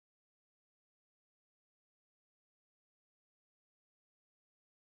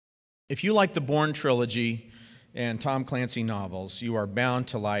If you like the Bourne trilogy and Tom Clancy novels, you are bound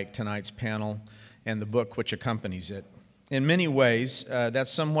to like tonight's panel and the book which accompanies it. In many ways,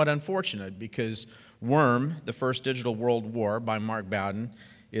 that's somewhat unfortunate because Worm, The First Digital World War by Mark Bowden,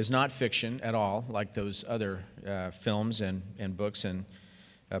 is not fiction at all, like those other films and books and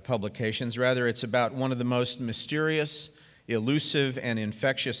publications. Rather, it's about one of the most mysterious, elusive, and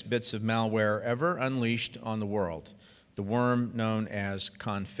infectious bits of malware ever unleashed on the world, the worm known as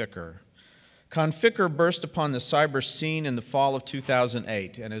Conficker. Conficker burst upon the cyber scene in the fall of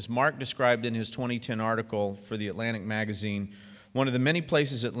 2008, and as Mark described in his 2010 article for The Atlantic magazine, one of the many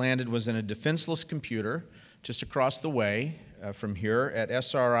places it landed was in a defenseless computer just across the way from here at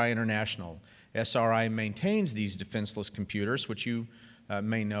SRI International. SRI maintains these defenseless computers, which you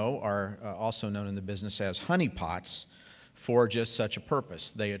may know are also known in the business as honeypots, for just such a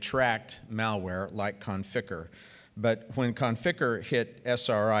purpose. They attract malware like Conficker. But when Conficker hit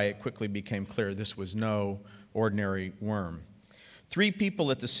SRI, it quickly became clear this was no ordinary worm. Three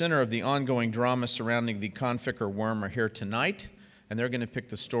people at the center of the ongoing drama surrounding the Conficker worm are here tonight, and they're going to pick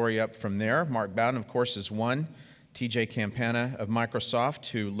the story up from there. Mark Bowden, of course, is one. TJ Campana of Microsoft,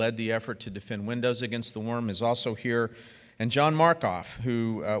 who led the effort to defend Windows against the worm, is also here. And John Markoff,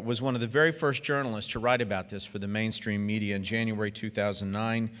 who was one of the very first journalists to write about this for the mainstream media in January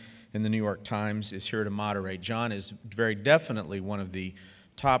 2009 in the New York Times, is here to moderate. John is very definitely one of the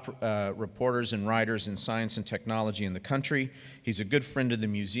top reporters and writers in science and technology in the country. He's a good friend of the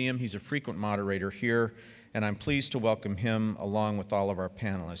museum. He's a frequent moderator here, and I'm pleased to welcome him along with all of our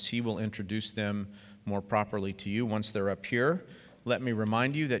panelists. He will introduce them more properly to you once they're up here. Let me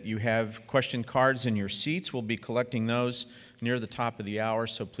remind you that you have question cards in your seats. We'll be collecting those near the top of the hour,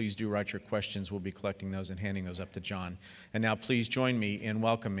 so please do write your questions. We'll be collecting those and handing those up to John. And now please join me in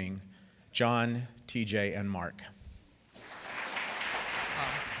welcoming John, TJ, and Mark.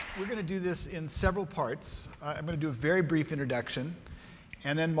 We're going to do this in several parts. I'm going to do a very brief introduction,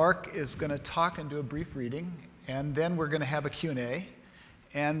 and then Mark is going to talk and do a brief reading, and then we're going to have a Q&A.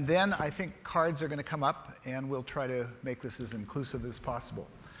 And then I think cards are going to come up, and we'll try to make this as inclusive as possible.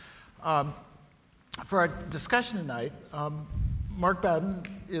 For our discussion tonight, Mark Bowden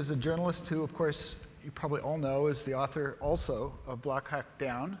is a journalist who, of course, you probably all know is the author also of Block Hawk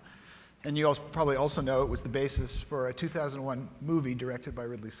Down. And you probably also know it was the basis for a 2001 movie directed by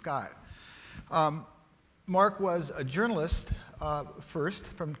Ridley Scott. Mark was a journalist first.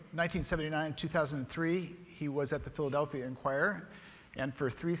 From 1979 to 2003, he was at the Philadelphia Inquirer. And for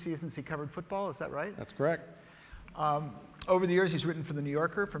 3 seasons, he covered football. Is that right? That's correct. Over the years, he's written for The New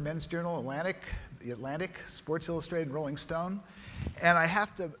Yorker, for Men's Journal, The Atlantic, Sports Illustrated, and Rolling Stone. And I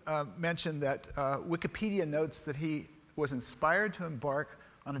have to mention that Wikipedia notes that he was inspired to embark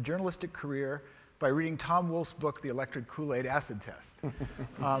on a journalistic career by reading Tom Wolfe's book, The Electric Kool-Aid Acid Test.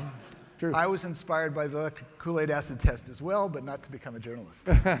 True. I was inspired by the Electric Kool-Aid Acid Test as well, but not to become a journalist.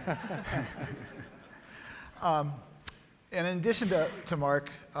 And in addition to Mark,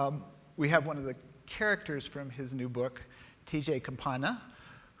 we have one of the characters from his new book, TJ Campana,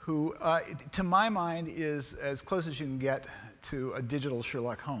 who, to my mind, is as close as you can get to a digital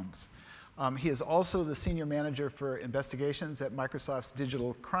Sherlock Holmes. He is also the senior manager for investigations at Microsoft's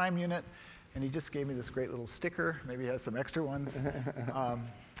digital crime unit, and he just gave me this great little sticker. Maybe he has some extra ones.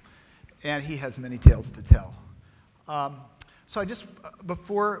 And he has many tales to tell. So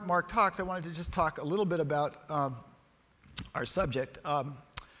before Mark talks, I wanted to just talk a little bit about our subject.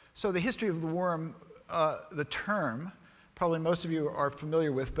 So the history of the worm, the term, probably most of you are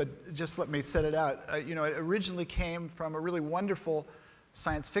familiar with, but just let me set it out. It originally came from a really wonderful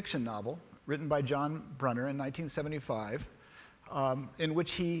science fiction novel written by John Brunner in 1975, in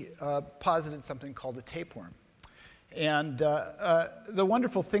which he posited something called a tapeworm. And the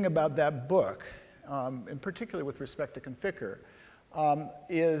wonderful thing about that book, in particular with respect to Conficker,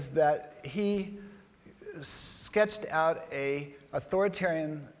 is that he sketched out an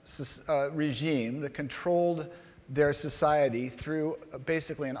authoritarian regime that controlled their society through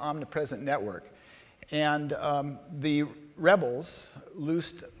basically an omnipresent network. And the rebels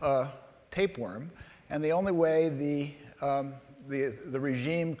loosed a tapeworm, and the only way the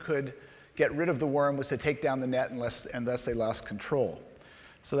regime could get rid of the worm was to take down the net unless they lost control.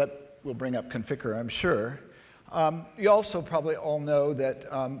 So that will bring up Conficker, I'm sure. You also probably all know that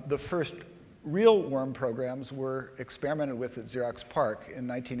the first real worm programs were experimented with at Xerox PARC in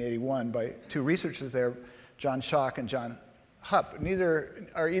 1981 by 2 researchers there, John Schock and John Hupp.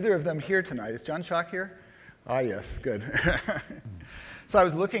 Are either of them here tonight? Is John Schock here? Ah, yes, good. So I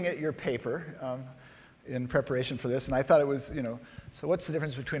was looking at your paper in preparation for this, and I thought it was, So what's the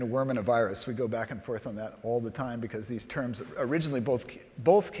difference between a worm and a virus? We go back and forth on that all the time because these terms originally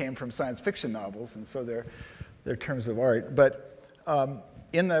both came from science fiction novels, and so they're terms of art. But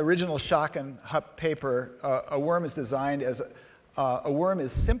in the original Schock and Hupp paper, a worm is defined as a worm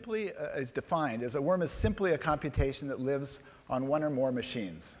is simply a computation that lives on one or more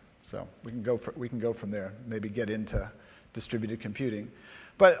machines. So we can go from there. Maybe get into distributed computing,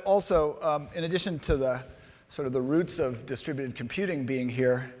 but also in addition to the sort of the roots of distributed computing being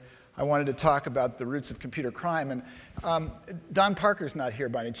here, I wanted to talk about the roots of computer crime. And Don Parker's not here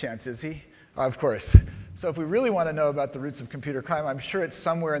by any chance, is he? Of course. So if we really want to know about the roots of computer crime, I'm sure it's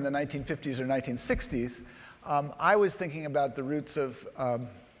somewhere in the 1950s or 1960s. I was thinking about the roots of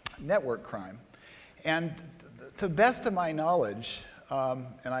network crime. And to the best of my knowledge, and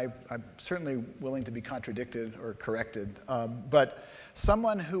I'm certainly willing to be contradicted or corrected, but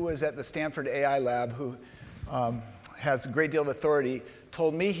someone who was at the Stanford AI lab who has a great deal of authority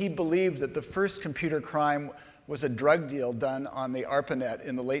told me he believed that the first computer crime was a drug deal done on the ARPANET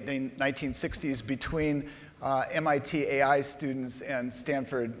in the late 1960s between MIT AI students and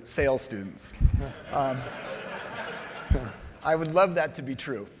Stanford sales students. I would love that to be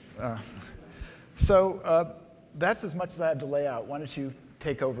true. So that's as much as I have to lay out. Why don't you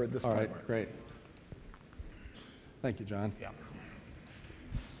take over at this point? All right, great. Thank you, John. Yeah.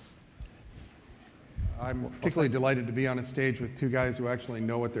 I'm particularly delighted to be on a stage with two guys who actually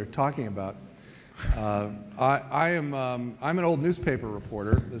know what they're talking about. I'm an old newspaper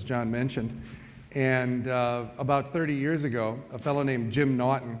reporter, as John mentioned, and about 30 years ago, a fellow named Jim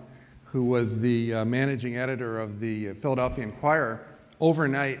Naughton, who was the managing editor of the Philadelphia Inquirer,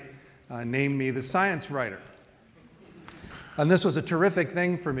 overnight named me the science writer. And this was a terrific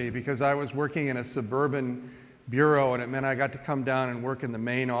thing for me because I was working in a suburban bureau, and it meant I got to come down and work in the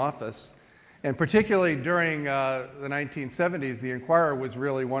main office. And particularly during the 1970s, the Inquirer was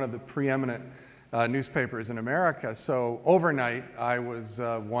really one of the preeminent newspapers in America. So overnight, I was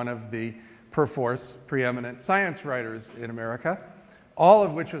one of the perforce preeminent science writers in America, all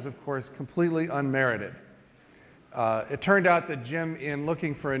of which was, of course, completely unmerited. It turned out that Jim, in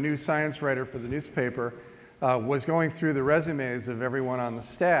looking for a new science writer for the newspaper, was going through the resumes of everyone on the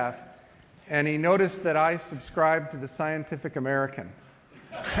staff, and he noticed that I subscribed to the Scientific American.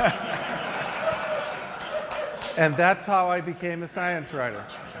 And that's how I became a science writer.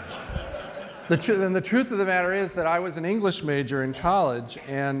 The truth of the matter is that I was an English major in college,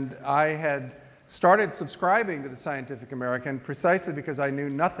 and I had started subscribing to the Scientific American precisely because I knew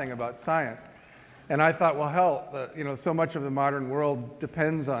nothing about science. And I thought, well, hell, so much of the modern world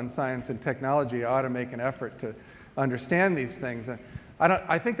depends on science and technology. I ought to make an effort to understand these things. And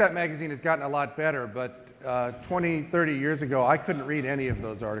I think that magazine has gotten a lot better, but 20, 30 years ago, I couldn't read any of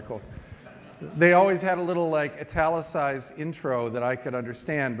those articles. They always had a little like italicized intro that I could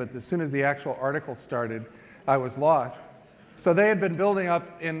understand, but as soon as the actual article started, I was lost. So they had been building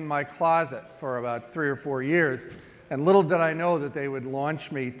up in my closet for about 3 or 4 years, and little did I know that they would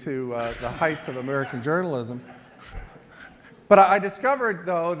launch me to the heights of American journalism. But I discovered,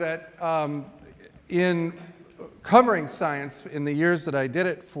 though, that in covering science in the years that I did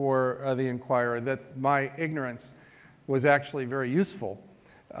it for the Inquirer, that my ignorance was actually very useful.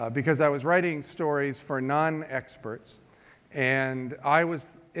 Because I was writing stories for non-experts, and I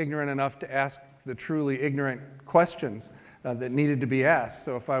was ignorant enough to ask the truly ignorant questions that needed to be asked.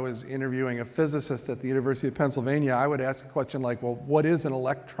 So if I was interviewing a physicist at the University of Pennsylvania, I would ask a question like, well, what is an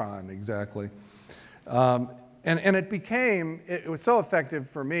electron exactly? And it was so effective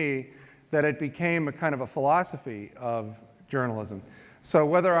for me that it became a kind of a philosophy of journalism. So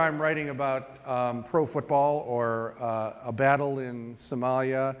whether I'm writing about pro football or a battle in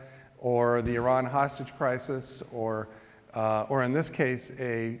Somalia or the Iran hostage crisis or in this case,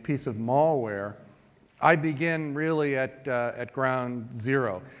 a piece of malware, I begin really at ground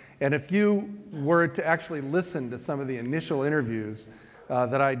zero. And if you were to actually listen to some of the initial interviews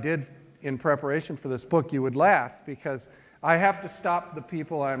that I did in preparation for this book, you would laugh because I have to stop the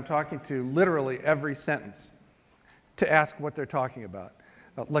people I'm talking to literally every sentence to ask what they're talking about.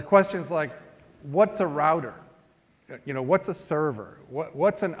 Like questions like, what's a router? What's a server?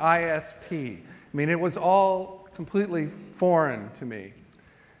 What's an ISP? I mean, it was all completely foreign to me.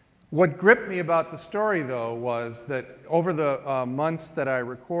 What gripped me about the story, though, was that over the months that I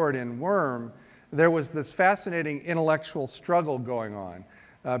record in Worm, there was this fascinating intellectual struggle going on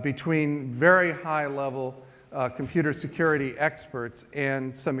between very high-level computer security experts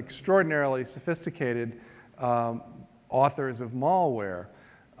and some extraordinarily sophisticated authors of malware.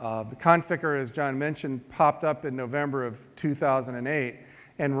 The Conficker, as John mentioned, popped up in November of 2008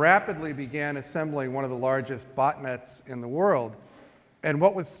 and rapidly began assembling one of the largest botnets in the world. And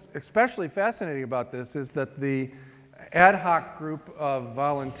what was especially fascinating about this is that the ad hoc group of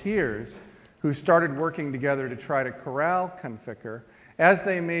volunteers who started working together to try to corral Conficker, as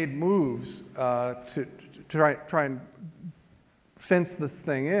they made moves to try and fence this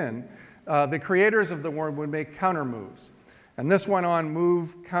thing in, the creators of the worm would make counter moves. And this went on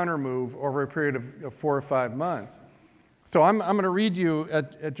move, counter move over a period of 4 or 5 months. So I'm going to read you,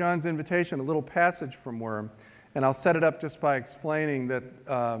 at John's invitation, a little passage from Worm, and I'll set it up just by explaining that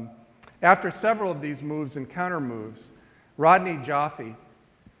after several of these moves and counter moves, Rodney Joffe,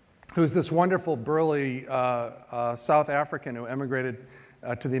 who's this wonderful, burly South African who emigrated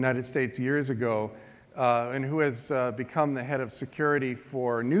to the United States years ago, and who has become the head of security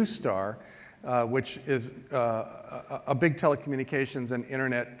for Newstar, which is a big telecommunications and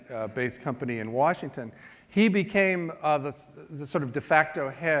internet-based company in Washington. He became the sort of de facto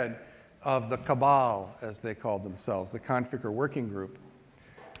head of the cabal, as they called themselves, the Conficker Working Group.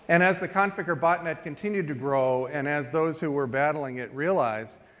 And as the Conficker botnet continued to grow, and as those who were battling it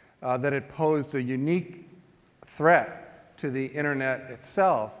realized that it posed a unique threat to the internet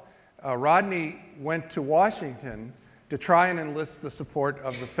itself, Rodney went to Washington to try and enlist the support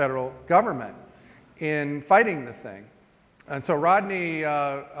of the federal government in fighting the thing. And so Rodney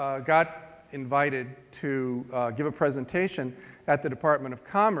got invited to give a presentation at the Department of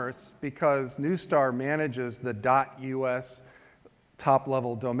Commerce because Newstar manages the .us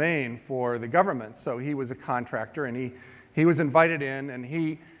top-level domain for the government. So he was a contractor, and he was invited in, and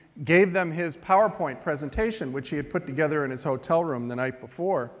he gave them his PowerPoint presentation, which he had put together in his hotel room the night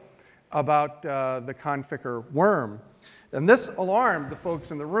before, about the Conficker worm. And this alarmed the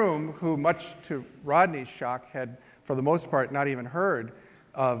folks in the room, who, much to Rodney's shock, had, for the most part, not even heard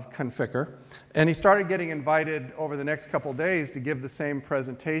of Conficker. And he started getting invited over the next couple days to give the same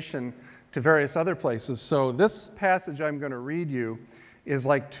presentation to various other places. So this passage I'm going to read you is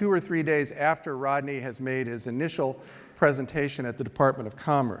like 2 or 3 days after Rodney has made his initial presentation at the Department of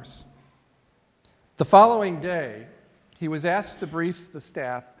Commerce. The following day, he was asked to brief the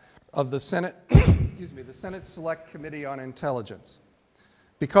staff of the Senate, the Senate Select Committee on Intelligence.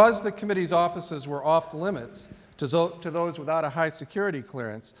 Because the committee's offices were off limits to those without a high security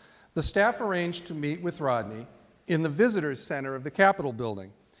clearance, the staff arranged to meet with Rodney in the visitors center of the Capitol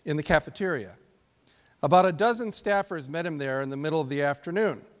building, in the cafeteria. About a dozen staffers met him there in the middle of the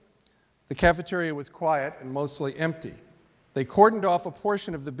afternoon. The cafeteria was quiet and mostly empty. They cordoned off a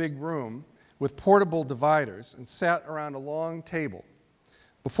portion of the big room with portable dividers and sat around a long table.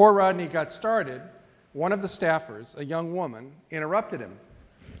 Before Rodney got started, one of the staffers, a young woman, interrupted him.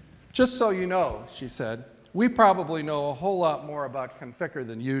 "Just so you know," she said, "we probably know a whole lot more about Conficker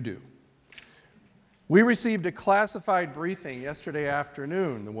than you do." "We received a classified briefing yesterday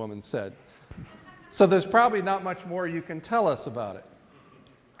afternoon," the woman said, "so there's probably not much more you can tell us about it."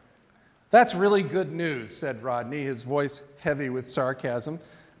 "That's really good news," said Rodney, his voice heavy with sarcasm.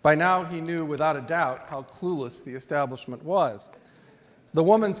 By now he knew without a doubt how clueless the establishment was. The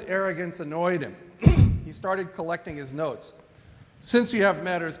woman's arrogance annoyed him. He started collecting his notes. "Since you have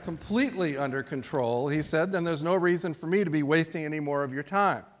matters completely under control," he said, "then there's no reason for me to be wasting any more of your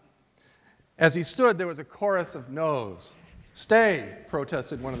time." As he stood, there was a chorus of no's. "Stay,"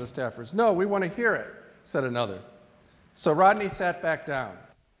 protested one of the staffers. "No, we want to hear it," said another. So Rodney sat back down.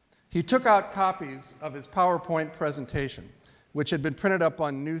 He took out copies of his PowerPoint presentation, which had been printed up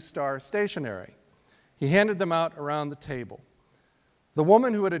on Newstar stationery. He handed them out around the table. The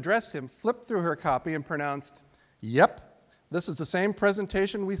woman who had addressed him flipped through her copy and pronounced, "Yep, this is the same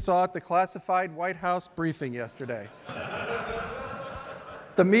presentation we saw at the classified White House briefing yesterday."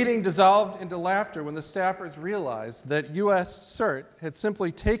 The meeting dissolved into laughter when the staffers realized that U.S. CERT had simply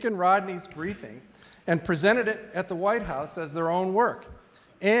taken Rodney's briefing and presented it at the White House as their own work,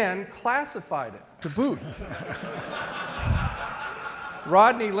 and classified it to boot.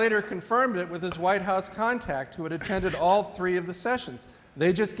 Rodney later confirmed it with his White House contact, who had attended all 3 of the sessions.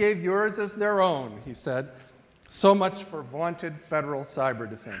 "They just gave yours as their own," he said. "So much for vaunted federal cyber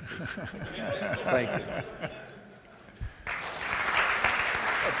defenses." Thank you.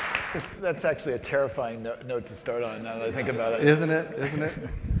 That's actually a terrifying note to start on, now that I think about it. Isn't it? Isn't it?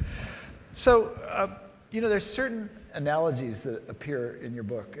 So, there's certain analogies that appear in your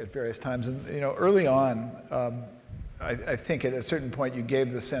book at various times. And, early on, I think at a certain point you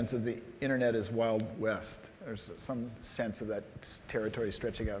gave the sense of the internet as Wild West. There's some sense of that territory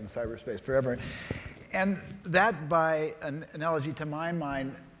stretching out in cyberspace forever. And that, by an analogy to my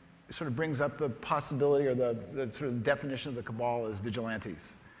mind, sort of brings up the possibility, or the sort of definition of the cabal as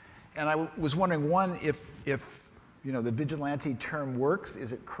vigilantes. And I was wondering, one, if you know, the vigilante term works?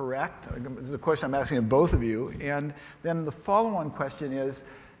 Is it correct? This is a question I'm asking of both of you. And then the follow-on question is,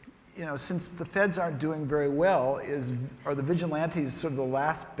 you know, since the feds aren't doing very well, are the vigilantes sort of the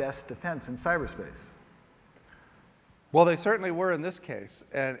last best defense in cyberspace? Well, they certainly were in this case.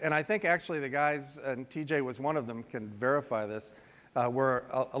 And I think actually the guys, and TJ was one of them, can verify this, were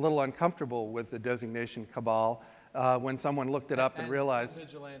a little uncomfortable with the designation cabal when someone looked it up and realized.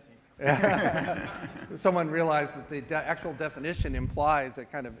 Vigilante. Someone realized that the actual definition implies a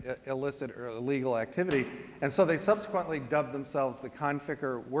kind of illicit or illegal activity, and so they subsequently dubbed themselves the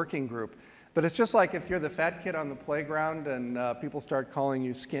Conficker Working Group. But it's just like if you're the fat kid on the playground and people start calling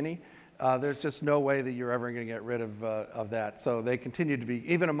you skinny, there's just no way that you're ever going to get rid of that. So they continue to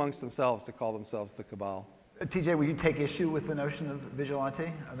be, even amongst themselves, to call themselves the cabal. TJ, will you take issue with the notion of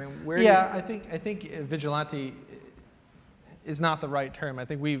vigilante? I mean, where? Yeah, I think vigilante is not the right term. I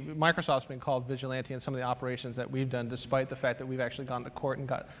think Microsoft's been called vigilante in some of the operations that we've done, despite the fact that we've actually gone to court and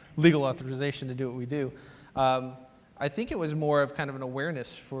got legal authorization to do what we do. I think it was more of kind of an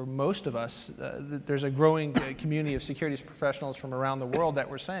awareness for most of us. There's a growing community of security professionals from around the world that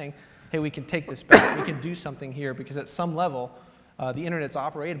were saying, hey, we can take this back, we can do something here, because at some level, the internet's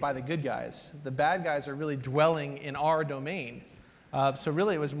operated by the good guys. The bad guys are really dwelling in our domain. So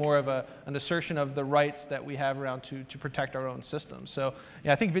really it was more of an assertion of the rights that we have around to protect our own systems. So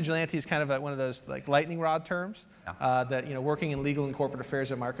yeah, I think vigilante is kind of one of those like lightning rod terms that, you know, working in legal and corporate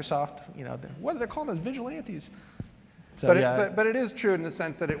affairs at Microsoft, you know, what are they called as vigilantes? So, but it is true in the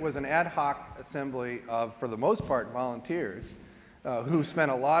sense that it was an ad hoc assembly of, for the most part, volunteers who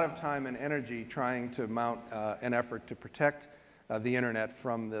spent a lot of time and energy trying to mount an effort to protect the internet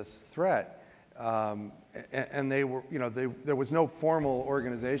from this threat. And they were, you know, there was no formal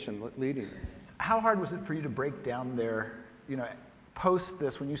organization leading it. How hard was it for you to break down their, you know, post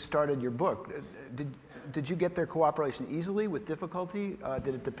this when you started your book? Did you get their cooperation easily, with difficulty?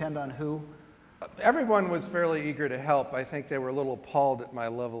 Did it depend on who? Everyone was fairly eager to help. I think they were a little appalled at my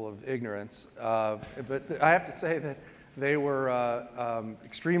level of ignorance. But I have to say that they were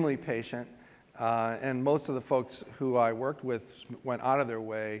extremely patient. And most of the folks who I worked with went out of their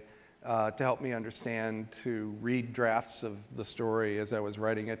way to help me understand, to read drafts of the story as I was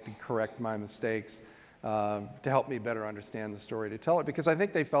writing it, to correct my mistakes, to help me better understand the story, to tell it, because I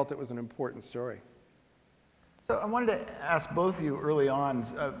think they felt it was an important story. So I wanted to ask both of you early on,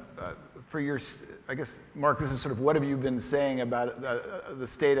 for your, I guess, Mark, this is sort of what have you been saying about the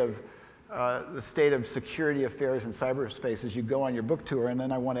state of security affairs in cyberspace as you go on your book tour, and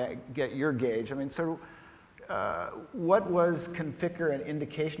then I want to get your gauge. I mean, so what was Conficker an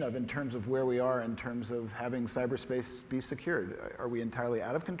indication of in terms of where we are in terms of having cyberspace be secured? Are we entirely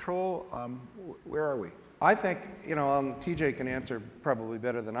out of control? Where are we? I think, you know, TJ can answer probably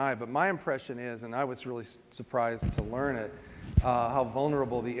better than I, but my impression is, and I was really surprised to learn it, how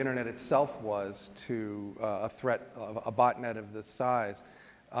vulnerable the internet itself was to a threat of a botnet of this size.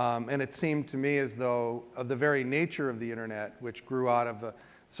 And it seemed to me as though the very nature of the internet, which grew out of the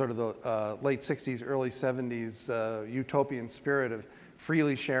sort of the late 60s, early 70s utopian spirit of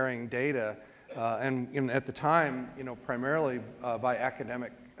freely sharing data, and at the time, you know, primarily by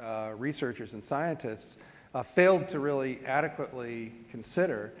academic researchers and scientists, failed to really adequately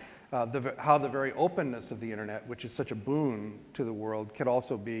consider how the very openness of the internet, which is such a boon to the world, could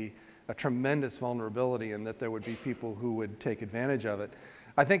also be a tremendous vulnerability, and that there would be people who would take advantage of it.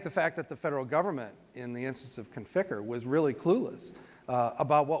 I think the fact that the federal government, in the instance of Conficker, was really clueless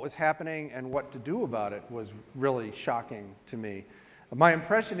about what was happening and what to do about it was really shocking to me. My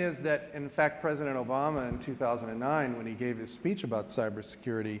impression is that, in fact, President Obama in 2009, when he gave his speech about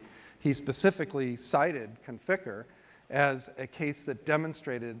cybersecurity, he specifically cited Conficker as a case that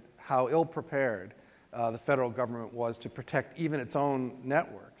demonstrated how ill-prepared the federal government was to protect even its own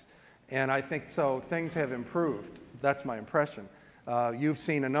networks. And I think so things have improved. That's my impression. You've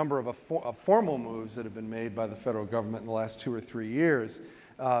seen a number of formal moves that have been made by the federal government in the last 2 or 3 years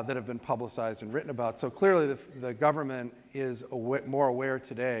that have been publicized and written about. So clearly the government is more aware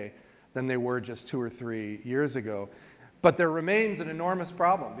today than they were just 2 or 3 years ago. But there remains an enormous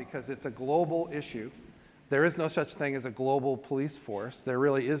problem because it's a global issue. There is no such thing as a global police force. There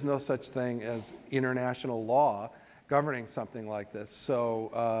really is no such thing as international law governing something like this.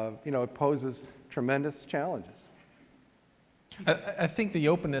 So, you know, it poses tremendous challenges. I think the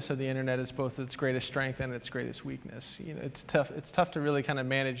openness of the internet is both its greatest strength and its greatest weakness. You know, it's tough to really kind of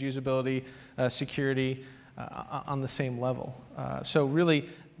manage usability, security on the same level. So really,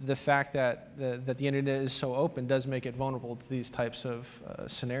 the fact that the internet is so open does make it vulnerable to these types of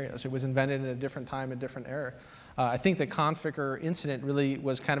scenarios. It was invented in a different time, a different era. I think the Conficker incident really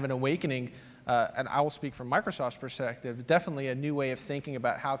was kind of an awakening and I will speak from Microsoft's perspective, definitely a new way of thinking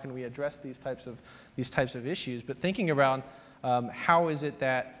about how can we address these types of issues. But thinking around how is it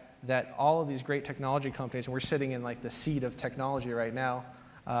that all of these great technology companies, and we're sitting in like the seat of technology right now,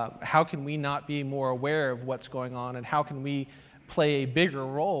 how can we not be more aware of what's going on, and how can we play a bigger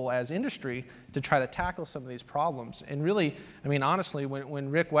role as industry to try to tackle some of these problems? And really, I mean, honestly, when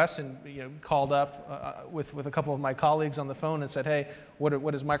Rick Weston called up with a couple of my colleagues on the phone and said, hey,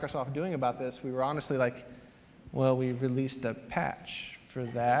 what is Microsoft doing about this? We were honestly like, well, we released a patch for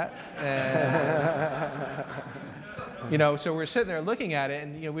that. And, so we're sitting there looking at it,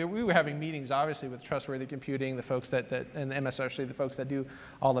 and we were having meetings, obviously, with Trustworthy Computing, the folks and MSRC, the folks that do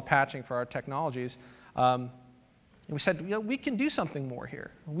all the patching for our technologies. And we said, we can do something more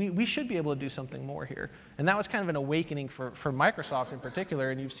here. We should be able to do something more here. And that was kind of an awakening for Microsoft in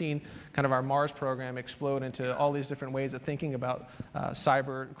particular. And you've seen kind of our Mars program explode into all these different ways of thinking about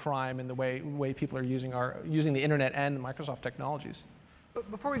cyber crime and the way people are using the internet and Microsoft technologies. But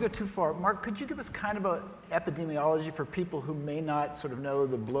before we go too far, Mark, could you give us kind of an epidemiology for people who may not sort of know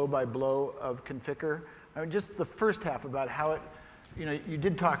the blow-by-blow of Conficker? I mean, just the first half about how it, you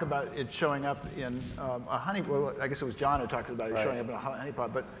did talk about it showing up in a honey, well, I guess it was John who talked about it showing up in a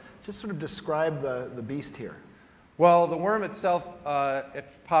honeypot, but just sort of describe the beast here. Well, the worm itself, it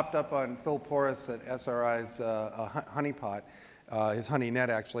popped up on Phil Porras at SRI's honeypot, his honey net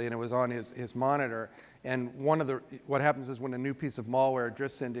actually, and it was on his monitor. And what happens is when a new piece of malware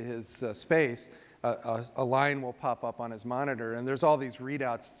drifts into his space, a line will pop up on his monitor, and there's all these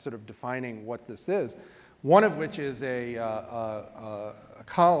readouts sort of defining what this is. One of which is a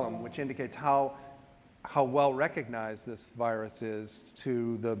column which indicates how well recognized this virus is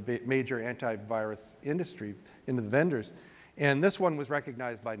to the major antivirus industry, into the vendors. And this one was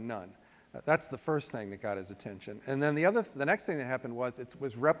recognized by none. That's the first thing that got his attention. And then the next thing that happened was it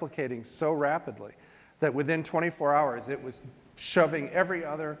was replicating so rapidly that within 24 hours it was shoving every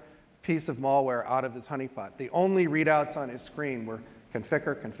other piece of malware out of his honeypot. The only readouts on his screen were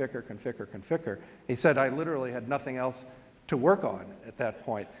Conficker, Conficker, Conficker, Conficker. He said, I literally had nothing else to work on at that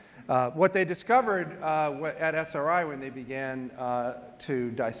point. What they discovered at SRI when they began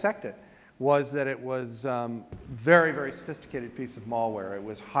to dissect it was that it was very, very sophisticated piece of malware. It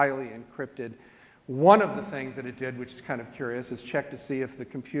was highly encrypted. One of the things that it did, which is kind of curious, is check to see if the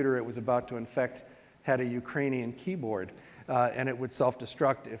computer it was about to infect had a Ukrainian keyboard, and it would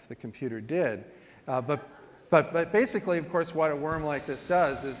self-destruct if the computer did. But basically, of course, what a worm like this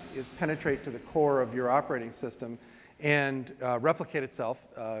does is penetrate to the core of your operating system and replicate itself,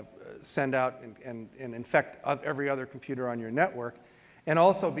 send out and infect every other computer on your network, and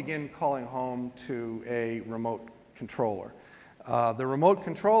also begin calling home to a remote controller. The remote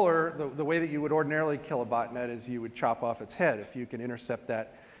controller, the way that you would ordinarily kill a botnet is you would chop off its head. If you can intercept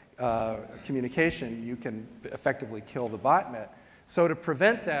that communication, you can effectively kill the botnet. So to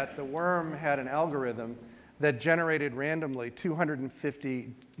prevent that, the worm had an algorithm that generated randomly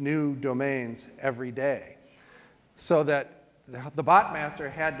 250 new domains every day, so that the bot master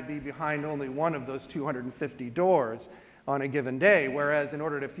had to be behind only one of those 250 doors on a given day, whereas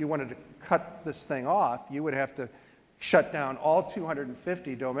if you wanted to cut this thing off, you would have to shut down all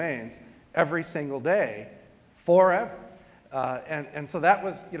 250 domains every single day forever. And so that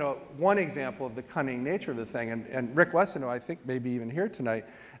was one example of the cunning nature of the thing. And Rick Weston, who I think maybe even here tonight,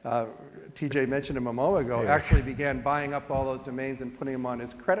 TJ mentioned him a moment ago, actually began buying up all those domains and putting them on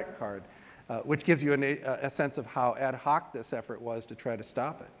his credit card, which gives you a sense of how ad hoc this effort was to try to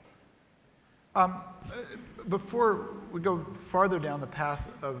stop it. Before we go farther down the path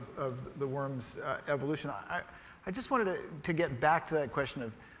of the worm's evolution, I just wanted to get back to that question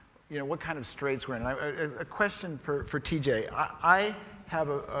of what kind of straits we're in. A question for TJ. I have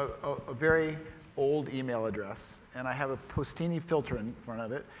a very old email address, and I have a Postini filter in front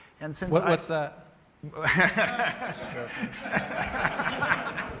of it. And since what's that? I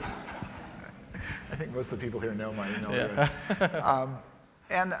think most of the people here know my email address.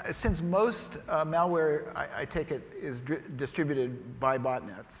 And since most malware, I take it, is distributed by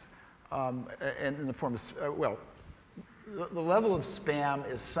botnets, and in the form of, the level of spam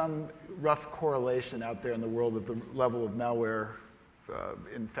is some rough correlation out there in the world of the level of malware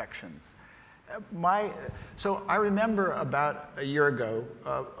infections. So I remember about a year ago,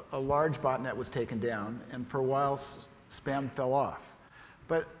 a large botnet was taken down, and for a while, spam fell off.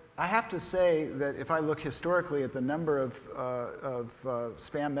 But I have to say that if I look historically at the number of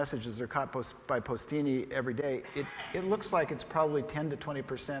spam messages that are caught by Postini every day, it looks like it's probably 10 to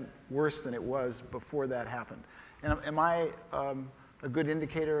 20% worse than it was before that happened. And am I a good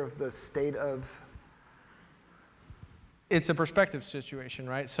indicator of the state of It's a perspective situation,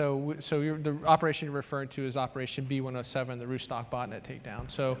 right? So the operation you're referring to is Operation B107, the Rootstock botnet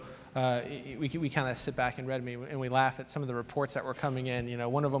takedown. So we kind of sit back and read and we laugh at some of the reports that were coming in. You know,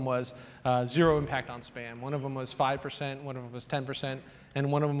 one of them was 0 impact on spam. One of them was 5%. One of them was 10%.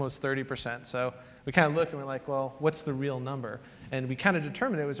 And one of them was 30%. So we kind of look and we're like, well, what's the real number? And we kind of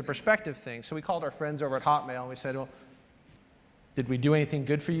determined it was a perspective thing. So we called our friends over at Hotmail and we said, well, did we do anything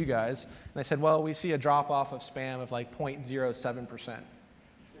good for you guys? And they said, well, we see a drop-off of spam of like 0.07%. I'm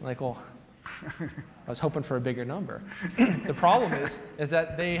like, well, I was hoping for a bigger number. The problem is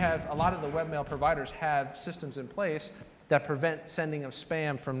that they have, a lot of the webmail providers have systems in place that prevent sending of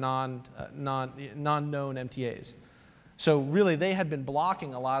spam from non-known MTAs. So really, they had been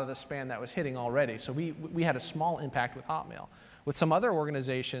blocking a lot of the spam that was hitting already. So we had a small impact with Hotmail. With some other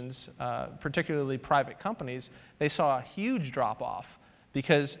organizations, particularly private companies, they saw a huge drop-off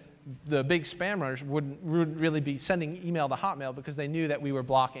because the big spam runners wouldn't really be sending email to Hotmail because they knew that we were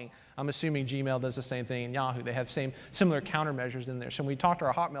blocking. I'm assuming Gmail does the same thing in Yahoo. They have similar countermeasures in there. So when we talk to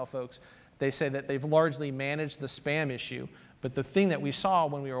our Hotmail folks, they say that they've largely managed the spam issue. But the thing that we saw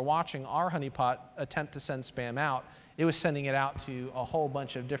when we were watching our honeypot attempt to send spam out, it was sending it out to a whole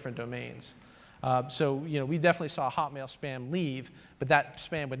bunch of different domains. So, you know, we definitely saw Hotmail spam leave, but that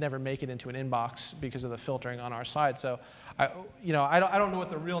spam would never make it into an inbox because of the filtering on our side. So, I don't know what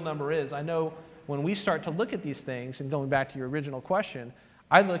the real number is. I know when we start to look at these things, and going back to your original question,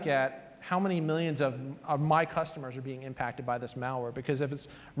 I look at how many millions of my customers are being impacted by this malware, because if it's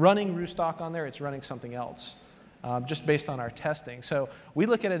running Rootstock on there, it's running something else, just based on our testing. So we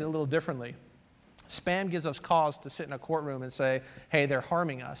look at it a little differently. Spam gives us cause to sit in a courtroom and say, hey, they're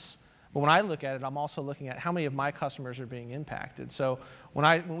harming us. But when I look at it, I'm also looking at how many of my customers are being impacted. So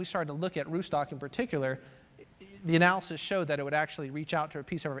when we started to look at Rootstock in particular, the analysis showed that it would actually reach out to a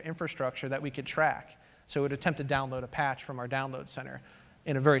piece of our infrastructure that we could track. So it would attempt to download a patch from our download center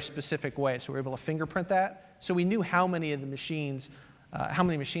in a very specific way. So we were able to fingerprint that. So we knew how many of the machines,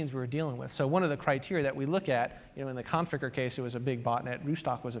 we were dealing with. So one of the criteria that we look at, you know, in the Conficker case, it was a big botnet.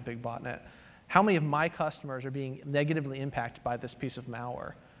 Rootstock was a big botnet. How many of my customers are being negatively impacted by this piece of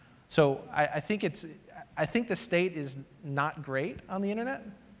malware? So I think the state is not great on the internet,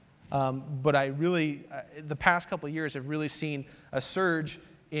 but the past couple of years have really seen a surge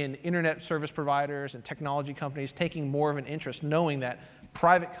in internet service providers and technology companies taking more of an interest, knowing that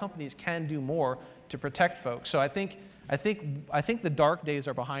private companies can do more to protect folks. So I think the dark days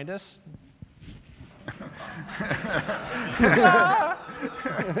are behind us.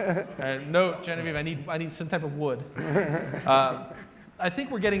 No, Genevieve, I need some type of wood. I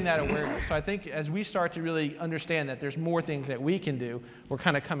think we're getting that awareness. So I think as we start to really understand that there's more things that we can do, we're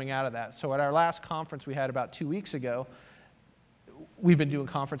kind of coming out of that. So at our last conference we had about 2 weeks ago, we've been doing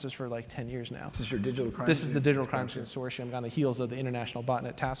conferences for like 10 years now. This is your digital crimes? This is the Digital Crimes Consortium on the heels of the International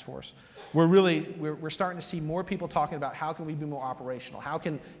Botnet Task Force. We're starting to see more people talking about how can we be more operational? How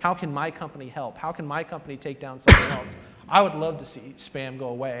can my company help? How can my company take down something else? I would love to see spam go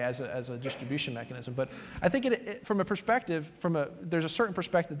away as a distribution mechanism, but I think from a perspective, there's a certain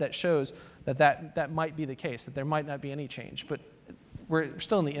perspective that shows that might be the case, that there might not be any change, but we're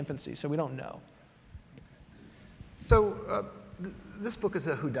still in the infancy, so we don't know. So this book is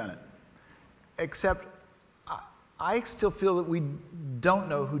a whodunit, except I still feel that we don't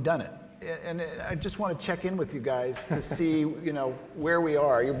know whodunit. And I just want to check in with you guys to see, you know, where we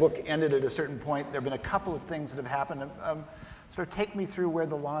are. Your book ended at a certain point. There have been a couple of things that have happened. Sort of take me through where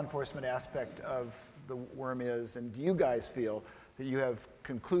the law enforcement aspect of the worm is, and do you guys feel that you have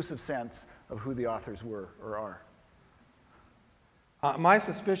conclusive sense of who the authors were or are? My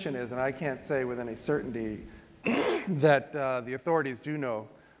suspicion is, and I can't say with any certainty, that the authorities do know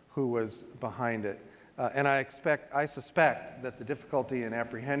who was behind it. And I suspect that the difficulty in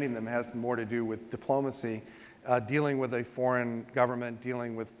apprehending them has more to do with diplomacy, dealing with a foreign government,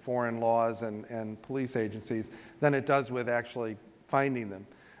 dealing with foreign laws and police agencies, than it does with actually finding them.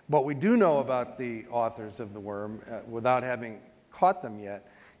 What we do know about the authors of the worm, without having caught them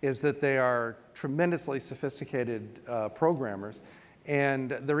yet, is that they are tremendously sophisticated programmers. And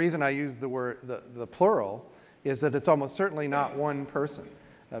the reason I use the plural is that it's almost certainly not one person.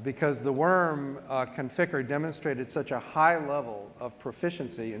 Because the worm Conficker demonstrated such a high level of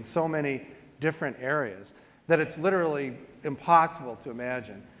proficiency in so many different areas that it's literally impossible to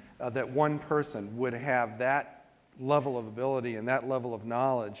imagine that one person would have that level of ability and that level of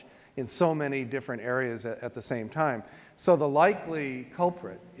knowledge in so many different areas at the same time. So the likely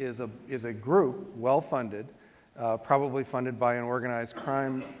culprit is a group, well-funded, probably funded by an organized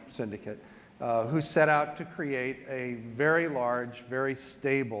crime syndicate, who set out to create a very large, very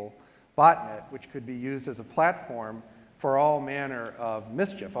stable botnet, which could be used as a platform for all manner of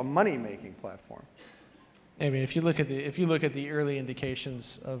mischief, a money-making platform. I mean, if you look at the early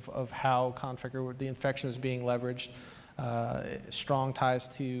indications of how Conficker, the infection is being leveraged, strong ties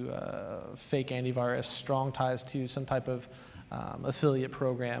to fake antivirus, strong ties to some type of affiliate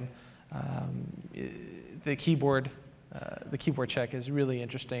program. The keyboard check is really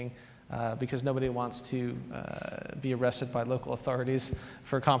interesting because nobody wants to be arrested by local authorities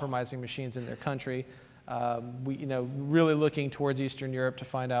for compromising machines in their country. Really looking towards Eastern Europe to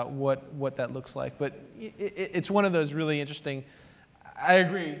find out what that looks like. But it's one of those really interesting. I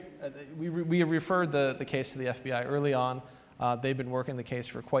agree. We referred the case to the FBI early on. They've been working the case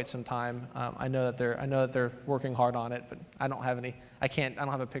for quite some time. I know that they're working hard on it, but I don't have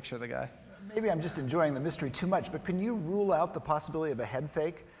a picture of the guy. Maybe I'm just enjoying the mystery too much, but can you rule out the possibility of a head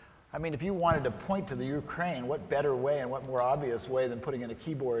fake? I mean, if you wanted to point to the Ukraine, what better way and what more obvious way than putting in a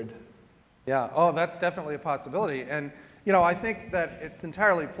keyboard? Yeah, oh, that's definitely a possibility. And, I think that it's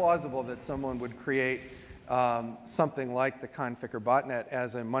entirely plausible that someone would create something like the Conficker botnet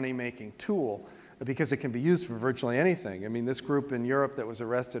as a money-making tool because it can be used for virtually anything. I mean, this group in Europe that was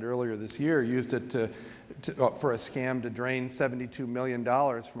arrested earlier this year used it for a scam to drain $72 million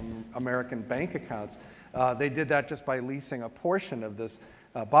from American bank accounts. They did that just by leasing a portion of this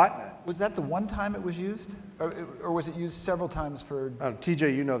botnet. Was that the one time it was used? Or was it used several times for...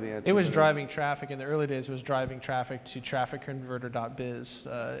 TJ, you know the answer. It was driving traffic. In the early days, it was driving traffic to trafficconverter.biz,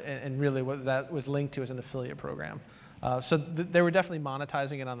 and really what that was linked to as an affiliate program. So they were definitely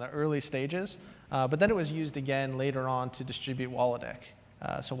monetizing it on the early stages, but then it was used again later on to distribute Wolodeck.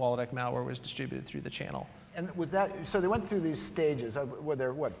 So Wolodeck malware was distributed through the channel. And was that... So they went through these stages. Were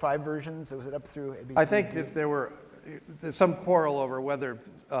there, 5 versions? Was it up through ABC? I think that there's some quarrel over whether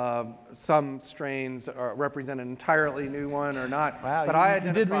some strains represent an entirely new one or not. Wow, but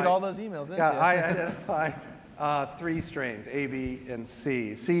you did read all those emails, didn't you? I identify 3 strains, A, B, and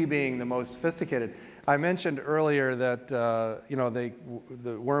C, C being the most sophisticated. I mentioned earlier that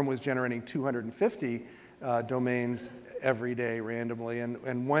the worm was generating 250 domains every day randomly,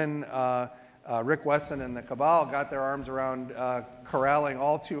 and when Rick Wesson and the Cabal got their arms around corralling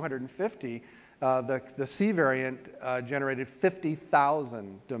all 250, the C variant generated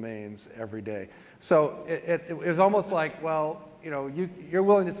 50,000 domains every day. So it was almost like, well, you're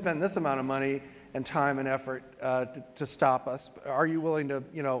willing to spend this amount of money and time and effort to stop us. Are you willing to,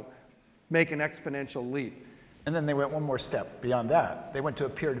 make an exponential leap? And then they went one more step beyond that. They went to a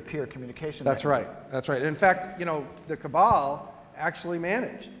peer-to-peer communication That's mechanism. right. That's right. In fact, the Cabal actually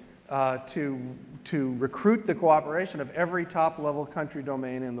managed to recruit the cooperation of every top-level country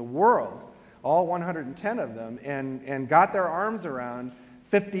domain in the world, all 110 of them, and got their arms around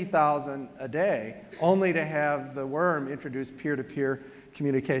 50,000 a day, only to have the worm introduce peer-to-peer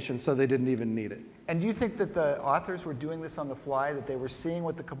communication, so they didn't even need it. And do you think that the authors were doing this on the fly, that they were seeing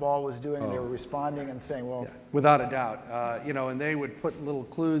what the Cabal was doing and they were responding and saying, well... Yeah, without a doubt. And they would put little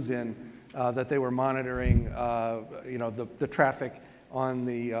clues in that they were monitoring, the traffic on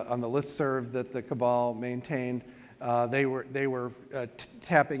the listserv that the Cabal maintained. They were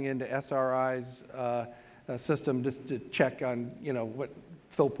tapping into SRI's system just to check on, what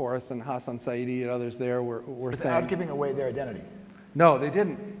Phil Porras and Hassan Saidi and others there were saying. Without giving away their identity. No, they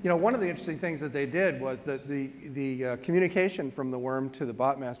didn't. One of the interesting things that they did was that the communication from the worm to the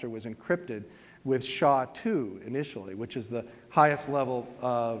botmaster was encrypted with SHA-2 initially, which is the highest level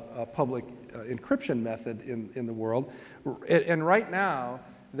public encryption method in the world. And right now,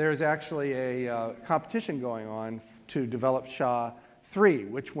 there's actually a competition going on to develop SHA-3,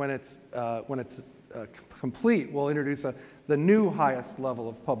 which when it's complete, will introduce the new highest level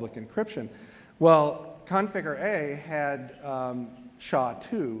of public encryption. Well, Conficker A had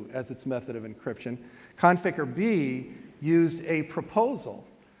SHA-2 as its method of encryption. Conficker B used a proposal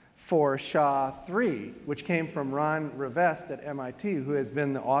for SHA-3, which came from Ron Rivest at MIT, who has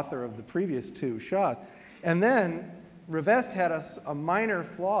been the author of the previous 2 SHAs. And then Rivest had a minor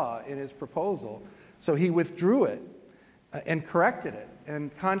flaw in his proposal, so he withdrew it and corrected it.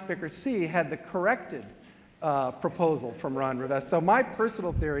 And Conficker C had the corrected proposal from Ron Rivest. So my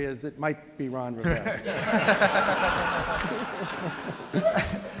personal theory is it might be Ron Rivest.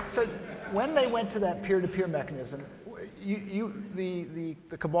 So when they went to that peer-to-peer mechanism, the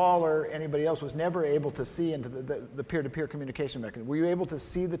Cabal or anybody else was never able to see into the peer-to-peer communication mechanism. Were you able to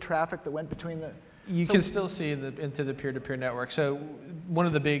see the traffic that went between the... You can still see into the peer-to-peer network. So one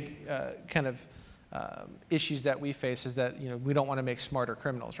of the big kind of issues that we face is that we don't want to make smarter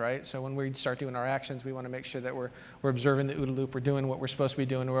criminals, right? So when we start doing our actions, we want to make sure that we're observing the OODA loop, we're doing what we're supposed to be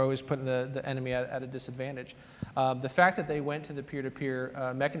doing, we're always putting the enemy at a disadvantage. The fact that they went to the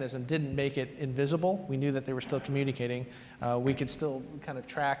peer-to-peer mechanism didn't make it invisible. We knew that they were still communicating. We could still kind of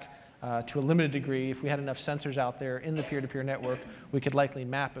track to a limited degree. If we had enough sensors out there in the peer-to-peer network, we could likely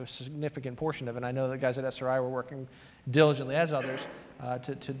map a significant portion of it. And I know the guys at SRI were working diligently, as others,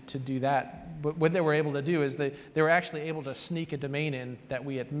 to do that. But what they were able to do is they were actually able to sneak a domain in that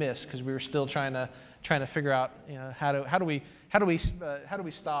we had missed, because we were still trying to figure out how do we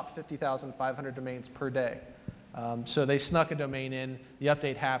stop 50,500 domains per day. So they snuck a domain in. The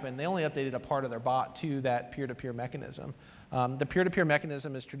update happened. They only updated a part of their bot to that peer-to-peer mechanism. The peer-to-peer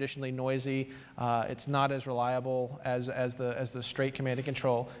mechanism is traditionally noisy. It's not as reliable as the straight command and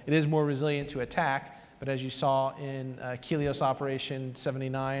control. It is more resilient to attack. But as you saw in Kelios Operation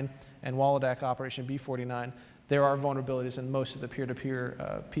 79 and Wolodak Operation B49, there are vulnerabilities in most of the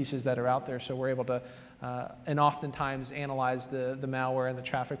peer-to-peer pieces that are out there. So we're able to, and oftentimes, analyze the malware and the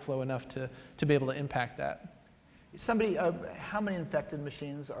traffic flow enough to be able to impact that. Somebody, how many infected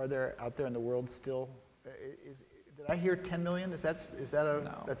machines are there out there in the world still? Did I hear 10 million? Is that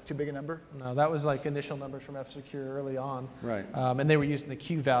No. That's too big a number? No, that was like initial numbers from F-Secure early on. Right. And they were using the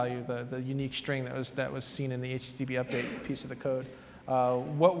Q value, the unique string that was seen in the HTTP update piece of the code.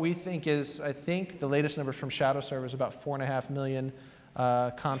 What we think is, I think the latest numbers from Shadow Server is about 4.5 million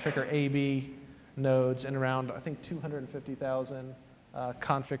Conficker AB nodes and around, I think, 250,000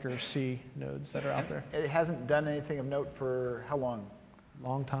 Conficker C nodes that are out there. It hasn't done anything of note for how long?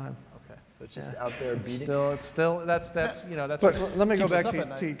 Long time. Okay, so it's just out there beating. It's still that's that's But what let me go keeps us back up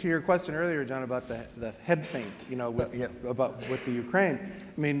at night. to your question earlier, John, about the head feint, with the Ukraine.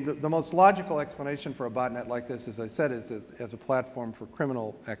 I mean, the most logical explanation for a botnet like this, as I said, is as a platform for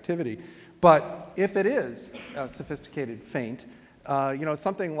criminal activity. But if it is a sophisticated feint,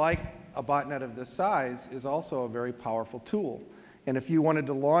 something like a botnet of this size is also a very powerful tool. And if you wanted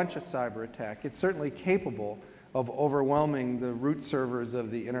to launch a cyber attack, it's certainly capable of overwhelming the root servers of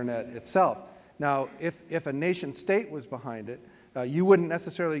the internet itself. Now, if a nation state was behind it, you wouldn't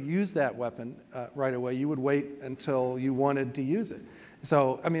necessarily use that weapon right away. You would wait until you wanted to use it.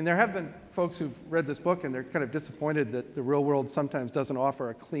 So, I mean, there have been folks who've read this book and they're kind of disappointed that the real world sometimes doesn't offer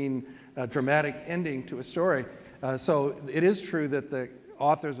a clean, dramatic ending to a story. So it is true that the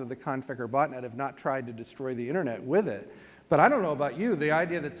authors of the Conficker botnet have not tried to destroy the internet with it. But I don't know about you, the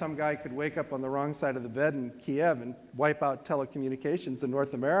idea that some guy could wake up on the wrong side of the bed in Kiev and wipe out telecommunications in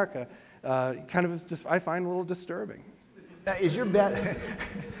North America kind of is just, I find a little disturbing. Now, is your bet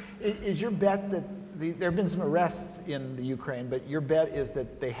that there have been some arrests in the Ukraine, but your bet is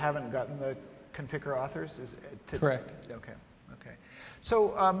that they haven't gotten the Conficker authors? Correct. Okay.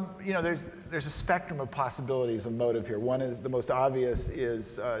 So, there's a spectrum of possibilities of motive here. One is, the most obvious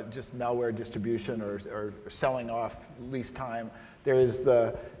is just malware distribution or selling off lease time. There is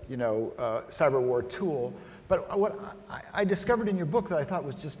the, cyber war tool. But what I discovered in your book that I thought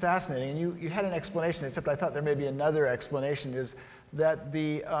was just fascinating, and you had an explanation, except I thought there may be another explanation, is that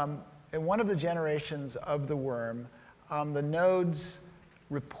in one of the generations of the worm, the nodes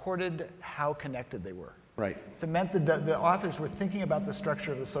reported how connected they were. Right. So it meant that the authors were thinking about the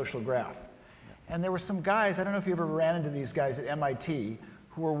structure of the social graph. And there were some guys, I don't know if you ever ran into these guys at MIT,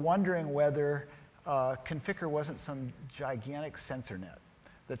 who were wondering whether Conficker wasn't some gigantic sensor net,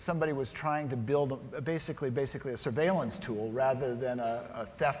 that somebody was trying to build basically a surveillance tool rather than a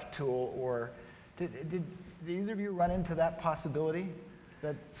theft tool. Or did either of you run into that possibility,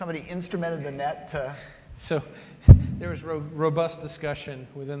 that somebody instrumented the net to... So there was robust discussion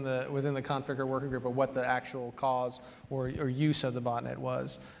within the Conficker working group of what the actual cause or use of the botnet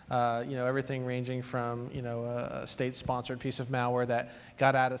was. Everything ranging from a state-sponsored piece of malware that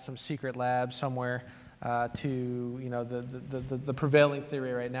got out of some secret lab somewhere to the prevailing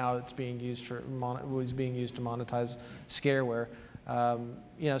theory right now that's being used to monetize scareware.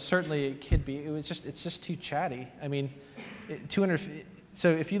 Certainly it could be. It's just too chatty. I mean, 200. So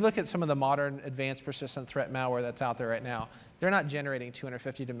if you look at some of the modern advanced persistent threat malware that's out there right now, they're not generating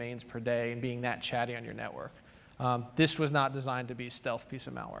 250 domains per day and being that chatty on your network. This was not designed to be a stealth piece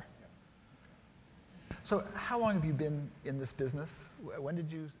of malware. So how long have you been in this business? When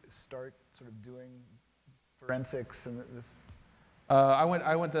did you start sort of doing forensics and this? I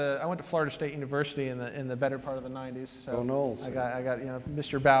went to Florida State University in the better part of the 90s. So Go Knowles. I got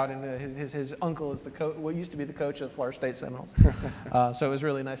Mr. Bowden, his uncle is the coach. What used to be the coach of the Florida State Seminoles. So it was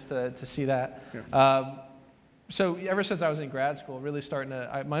really nice to see that. Yeah. So ever since I was in grad school, really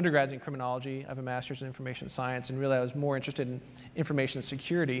my undergrad's in criminology. I have a master's in information science, and really I was more interested in information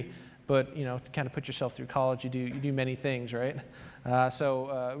security. but you know, to kind of put yourself through college, you do many things, right?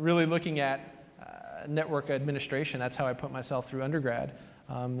 So really looking at network administration, that's how I put myself through undergrad.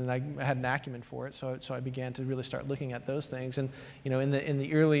 And I had an acumen for it, so I began to really start looking at those things. And you know, in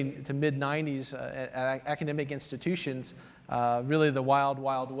the early to mid '90s, at academic institutions, really the wild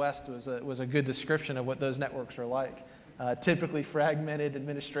west was a good description of what those networks are like. Typically fragmented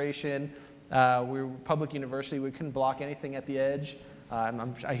administration. We were a public university. We couldn't block anything at the edge.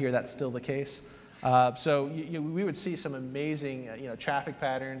 I hear that's still the case. So we would see some amazing traffic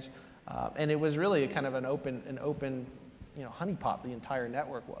patterns, and it was really kind of an open honeypot the entire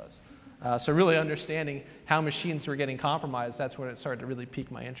network was. So really understanding how machines were getting compromised, that's when it started to really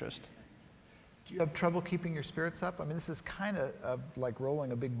pique my interest. Do you have trouble keeping your spirits up? I mean, this is kind of like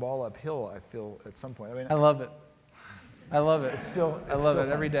rolling a big ball uphill, I feel, at some point. I mean, I love it. I love it. I love it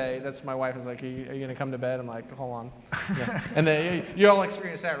every day. That's my wife is like, are you going to come to bed? I'm like, hold on. Yeah. And then you all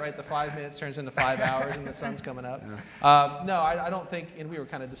experience that, right? The 5 minutes turns into 5 hours and the sun's coming up. Yeah. No, I don't think, and we were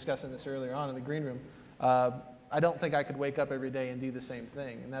kind of discussing this earlier on in the green room, I don't think I could wake up every day and do the same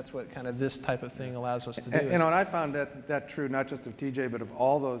thing. And that's what kind of this type of thing allows us to do. And I found that true not just of TJ, but of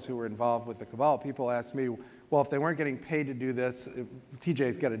all those who were involved with the cabal. People asked me, well, if they weren't getting paid to do this,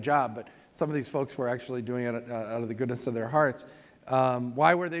 TJ's got a job, but some of these folks were actually doing it out of the goodness of their hearts.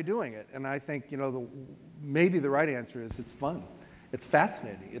 Why were they doing it? And I think, maybe the right answer is it's fun. It's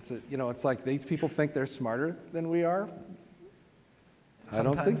fascinating. It's like these people think they're smarter than we are. I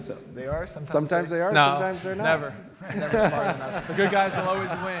don't think so. They are. Sometimes they are. No, Sometimes they're not. Never smarter than us. The good guys will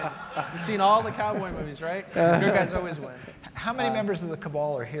always win. You've seen all the cowboy movies, right? The good guys always win. How many members of the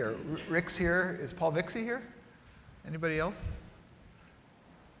cabal are here? Rick's here. Is Paul Vixie here? Anybody else?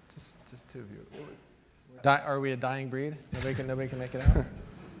 Just two of you. Are we a dying breed? Nobody can make it out.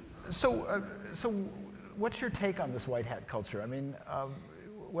 So what's your take on this white hat culture? I mean,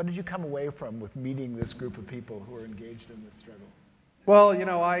 what did you come away from with meeting this group of people who are engaged in this struggle? Well,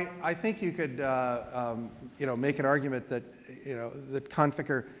 I think you could, make an argument that, that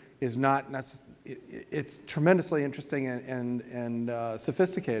Conficker is not it's tremendously interesting and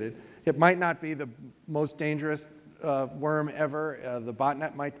sophisticated. It might not be the most dangerous worm ever. The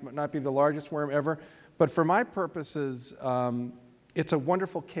botnet might not be the largest worm ever. But for my purposes, it's a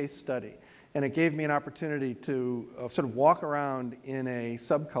wonderful case study. And it gave me an opportunity to sort of walk around in a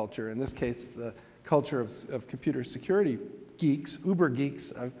subculture, in this case, the culture of computer security geeks, uber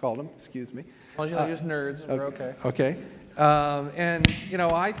geeks, I've called them, excuse me. As long as you don't use nerds, we're okay. Okay.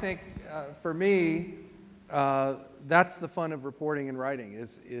 I think for me, that's the fun of reporting and writing,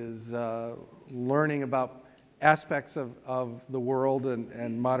 is learning about aspects of the world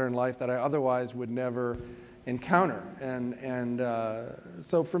and modern life that I otherwise would never encounter.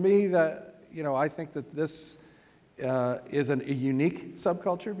 So for me, I think that this is a unique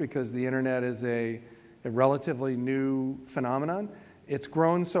subculture because the internet is a relatively new phenomenon. It's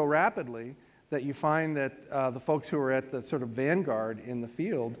grown so rapidly that you find that the folks who are at the sort of vanguard in the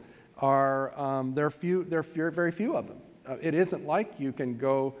field are, there are very few of them. It isn't like you can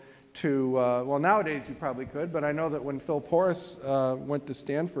go to, well, nowadays you probably could, but I know that when Phil Porras went to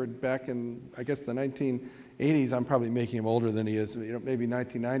Stanford back in, I guess, the 1980s, I'm probably making him older than he is, maybe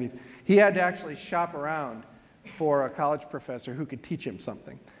 1990s, he had to actually shop around for a college professor who could teach him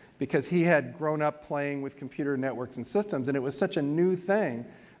something, because he had grown up playing with computer networks and systems, and it was such a new thing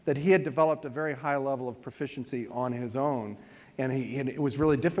that he had developed a very high level of proficiency on his own, and it was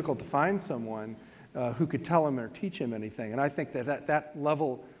really difficult to find someone who could tell him or teach him anything. And I think that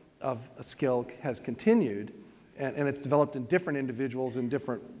level of skill has continued, and it's developed in different individuals and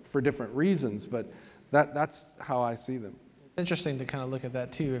for different reasons, but that's how I see them. It's interesting to kind of look at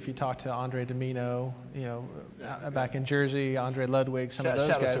that too. If you talk to Andre Domino, back in Jersey, Andre Ludwig, some of those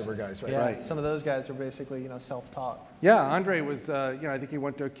shadow guys. server guys, right? Yeah, Right. Some of those guys are basically, self-taught. Yeah, Andre was, I think he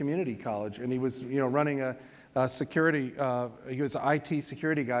went to a community college, and he was, running a security, he was an IT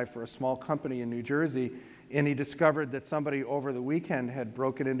security guy for a small company in New Jersey, and he discovered that somebody over the weekend had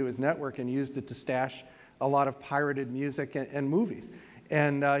broken into his network and used it to stash a lot of pirated music and movies.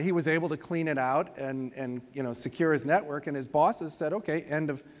 And he was able to clean it out and secure his network, and his bosses said, okay, end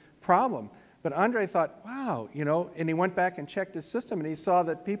of problem. But Andre thought, wow, and he went back and checked his system, and he saw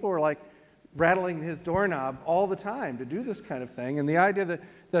that people were like rattling his doorknob all the time to do this kind of thing. And the idea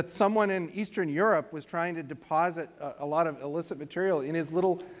that someone in Eastern Europe was trying to deposit a lot of illicit material in his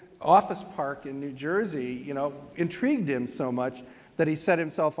little office park in New Jersey, intrigued him so much that he set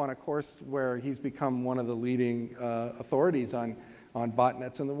himself on a course where he's become one of the leading authorities on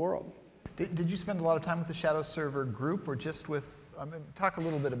botnets in the world. Did you spend a lot of time with the shadow server group or just with talk a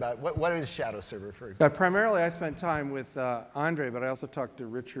little bit about what is Shadow Server, for example? Primarily, I spent time with Andre, but I also talked to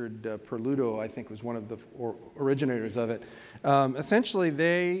Richard Perludo, I think was one of the originators of it. Essentially,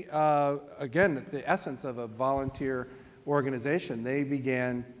 they, again, the essence of a volunteer organization, they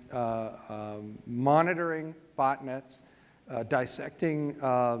began monitoring botnets, dissecting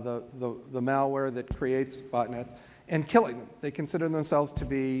the malware that creates botnets, and killing them. They consider themselves to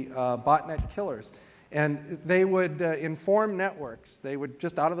be botnet killers. And they would inform networks. They would,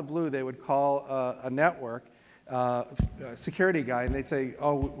 just out of the blue, they would call a network, a security guy, and they'd say,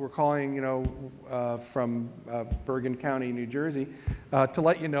 oh, we're calling, from Bergen County, New Jersey, to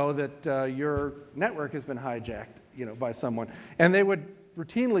let you know that your network has been hijacked, by someone. And they would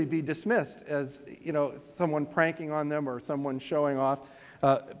routinely be dismissed as, someone pranking on them or someone showing off.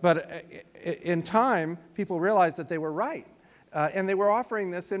 But in time, people realized that they were right. And they were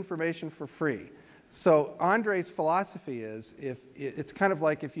offering this information for free. So Andre's philosophy is, it's kind of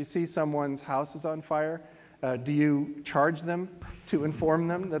like if you see someone's house is on fire, do you charge them to inform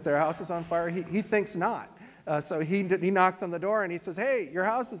them that their house is on fire? He thinks not. So he knocks on the door and he says, hey, your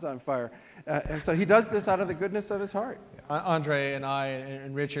house is on fire. And so he does this out of the goodness of his heart. Andre and I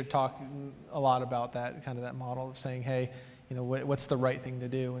and Richard talk a lot about that, kind of that model of saying, hey, what's the right thing to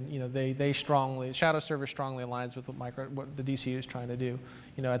do? And they strongly, Shadow Server strongly aligns with what the DCU is trying to do.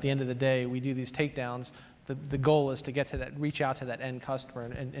 At the end of the day, we do these takedowns. The goal is to get to that, reach out to that end customer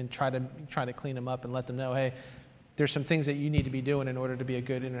and try to clean them up and let them know, hey, there's some things that you need to be doing in order to be a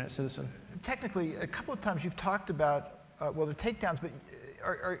good internet citizen. Technically, a couple of times you've talked about well, the takedowns, but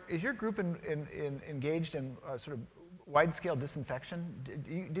is your group engaged in sort of wide-scale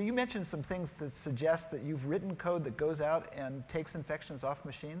disinfection? Do you mention some things that suggest that you've written code that goes out and takes infections off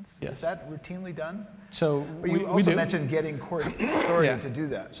machines? Yes. Is that routinely done? So you also mentioned getting court authority to do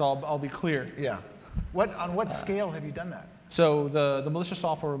that. So I'll be clear. Yeah. On what scale have you done that? So the malicious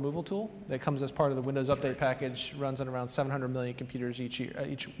software removal tool that comes as part of the Windows Update package runs on around 700 million computers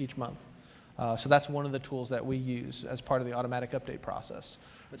each month. So that's one of the tools that we use as part of the automatic update process.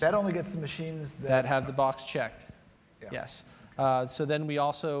 But that only gets the machines that have the box checked. Yeah. Yes. So then we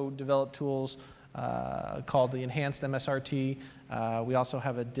also develop tools called the Enhanced MSRT. We also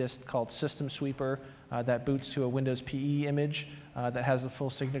have a dist called System Sweeper that boots to a Windows PE image that has the full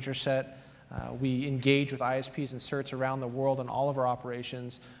signature set. We engage with ISPs and certs around the world on all of our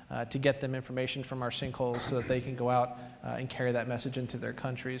operations to get them information from our sinkholes so that they can go out and carry that message into their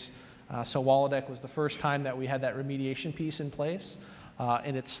countries. So Wolodeck was the first time that we had that remediation piece in place,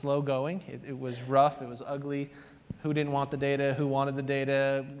 and it's slow going. It was rough. It was ugly. Who didn't want the data? Who wanted the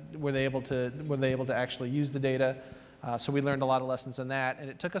data? Were they able to actually use the data? So we learned a lot of lessons in that, and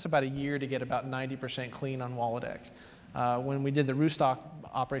it took us about a year to get about 90% clean on Wolodeck. When we did the Roostock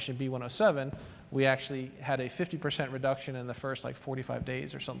Operation B107, we actually had a 50% reduction in the first 45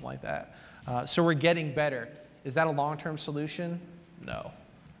 days or something like that. So we're getting better. Is that a long-term solution? No.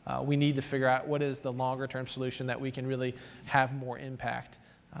 We need to figure out what is the longer-term solution that we can really have more impact.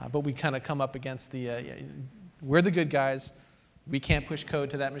 But we kind of come up against we're the good guys. We can't push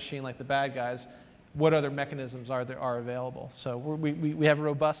code to that machine like the bad guys. What other mechanisms are available? So we have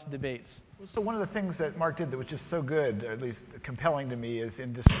robust debates. So one of the things that Mark did that was just so good, or at least compelling to me, is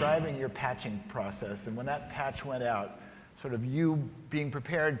in describing your patching process. And when that patch went out, sort of you being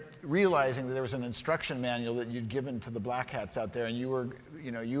prepared, realizing that there was an instruction manual that you'd given to the black hats out there, and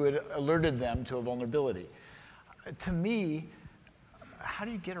you had alerted them to a vulnerability. To me, how do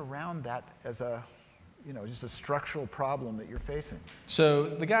you get around that as just a structural problem that you're facing? So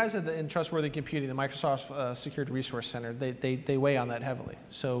the guys in Trustworthy Computing, the Microsoft Security Resource Center, they weigh on that heavily.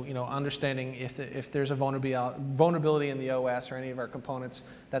 So understanding if there's a vulnerability in the OS or any of our components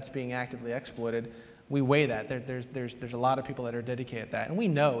that's being actively exploited, we weigh that. There's a lot of people that are dedicated to that. And we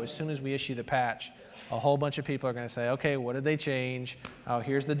know as soon as we issue the patch, a whole bunch of people are going to say, okay, what did they change? Oh,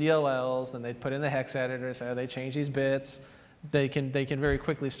 here's the DLLs. Then they put in the hex editor, say, oh, they changed these bits. They can very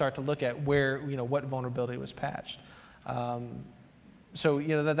quickly start to look at where, what vulnerability was patched. So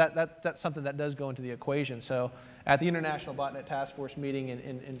that's something that does go into the equation. So at the International Botnet Task Force meeting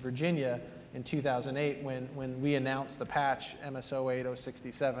in Virginia in 2008, when we announced the patch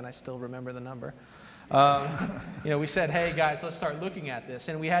MS08067, I still remember the number. We said, hey guys, let's start looking at this.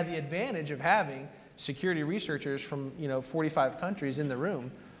 And we had the advantage of having security researchers from 45 countries in the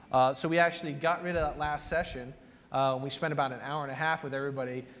room. So we actually got rid of that last session. We spent about an hour and a half with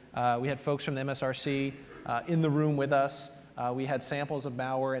everybody. We had folks from the MSRC in the room with us. We had samples of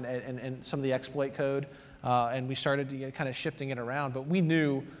malware and some of the exploit code, and we started kind of shifting it around. But we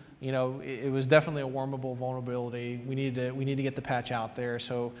knew you know, it was definitely a wormable vulnerability. We need to get the patch out there.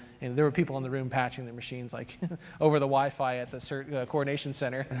 So, and there were people in the room patching their machines like over the Wi-Fi at the coordination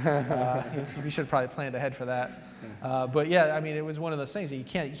center. You should have probably planned ahead for that. But yeah, I mean, it was one of those things that you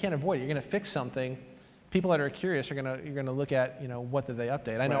can't avoid it. You're going to fix something. People that are curious you're gonna look at, you know, what did they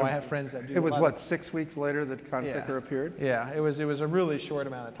update. I know I have friends that do. It was what, 6 weeks later that Conficker appeared? Yeah, it was a really short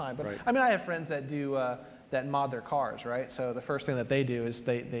amount of time. But right. I mean, I have friends that do that mod their cars, right? So the first thing that they do is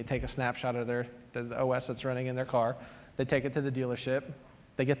they take a snapshot of the OS that's running in their car. They take it to the dealership.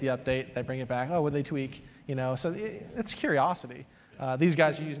 They get the update. They bring it back. Oh, what did they tweak? You know, so it's curiosity. These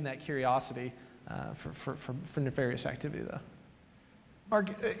guys are using that curiosity for nefarious activity, though. Mark,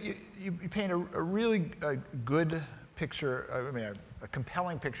 you paint a really good picture, I mean, a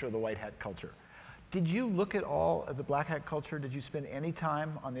compelling picture of the white hat culture. Did you look at all of the black hat culture? Did you spend any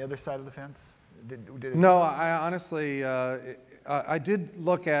time on the other side of the fence? No, I honestly, I did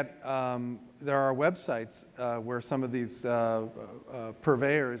look at, there are websites where some of these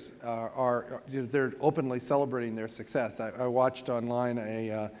purveyors they're openly celebrating their success. I watched online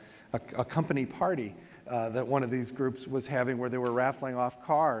a company party that one of these groups was having where they were raffling off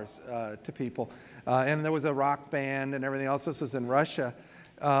cars to people. And there was a rock band and everything else. This was in Russia.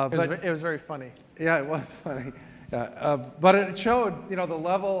 It was very funny. Yeah, it was funny. But it showed, you know, the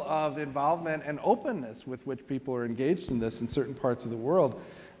level of involvement and openness with which people are engaged in this in certain parts of the world.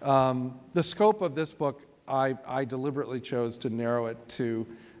 The scope of this book, I deliberately chose to narrow it to,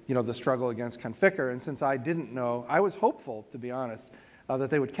 you know, the struggle against Conficker. And since I didn't know, I was hopeful, to be honest, that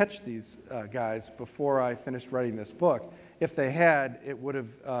they would catch these guys before I finished writing this book. If they had, I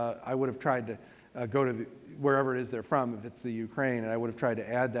would have tried to go to wherever it is they're from, if it's the Ukraine, and I would have tried to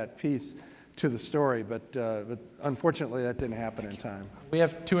add that piece to the story, but unfortunately that didn't happen in time. We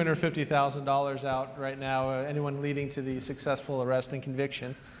have $250,000 out right now. Anyone leading to the successful arrest and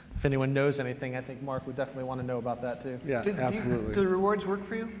conviction. If anyone knows anything, I think Mark would definitely want to know about that too. Yeah, absolutely. Do the rewards work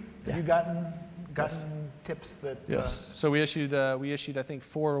for you? Yeah. Have you gotten tips that? Yes. So we issued I think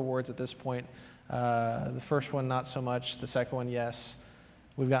 4 rewards at this point. The first one not so much. The second one, yes.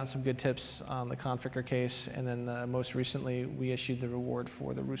 We've gotten some good tips on the Conficker case, and then most recently we issued the reward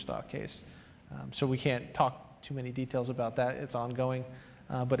for the Rustock case. So we can't talk too many details about that. It's ongoing,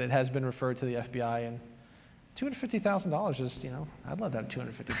 but it has been referred to the FBI, and $250,000 is, you know, I'd love to have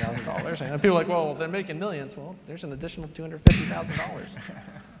 $250,000. And people are like, well, they're making millions. Well, there's an additional $250,000.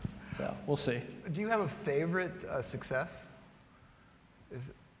 So we'll see. Do you have a favorite success? Is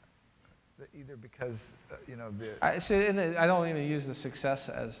it either because, you know, I don't even use the success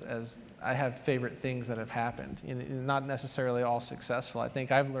as I have favorite things that have happened. Not necessarily all successful. I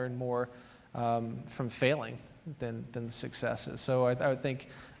think I've learned more from failing than the successes. So I would think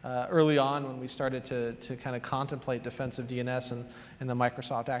early on when we started to kind of contemplate defensive DNS and the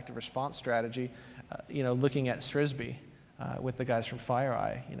Microsoft Active Response strategy, you know, looking at SRISB with the guys from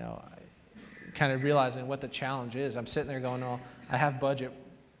FireEye, you know, kind of realizing what the challenge is. I'm sitting there going, oh, I have budget.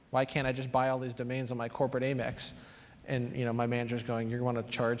 Why can't I just buy all these domains on my corporate Amex? And, you know, my manager's going, you're going to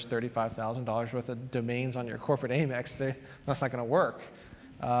charge $35,000 worth of domains on your corporate Amex. That's not going to work.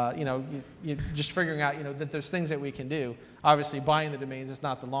 You know, you're just figuring out, you know, that there's things that we can do. Obviously, buying the domains is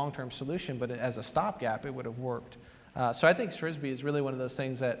not the long-term solution, but as a stopgap, it would have worked. So I think SRISB is really one of those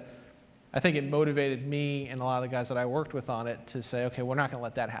things that I think it motivated me and a lot of the guys that I worked with on it to say, okay, we're not going to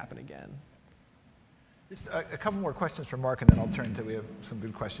let that happen again. Just a couple more questions from Mark, and then I'll turn to, we have some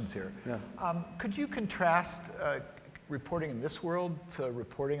good questions here. Yeah. Could you contrast reporting in this world to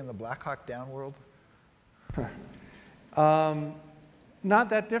reporting in the Black Hawk Down world? Not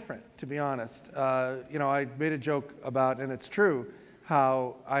that different, to be honest. You know, I made a joke about, and it's true,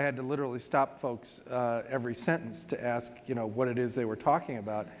 how I had to literally stop folks every sentence to ask, you know, what it is they were talking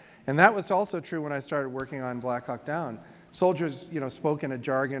about. And that was also true when I started working on Black Hawk Down. Soldiers, you know, spoke in a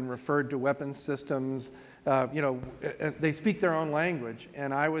jargon, referred to weapons systems, you know, they speak their own language.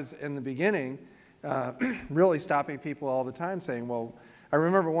 And I was, in the beginning, really stopping people all the time saying, well, I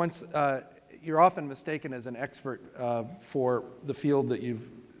remember once, you're often mistaken as an expert for the field that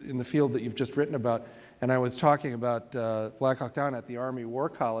you've just written about. And I was talking about Black Hawk Down at the Army War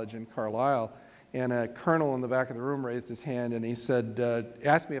College in Carlisle, and a colonel in the back of the room raised his hand and he said,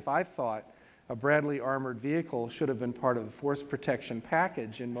 asked me if I thought a Bradley armored vehicle should have been part of the force protection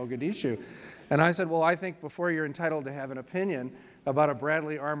package in Mogadishu. And I said, well, I think before you're entitled to have an opinion about a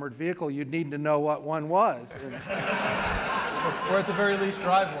Bradley armored vehicle, you'd need to know what one was. Or at the very least,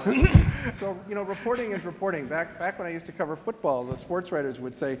 drive one. So, you know, reporting is reporting. Back when I used to cover football, the sports writers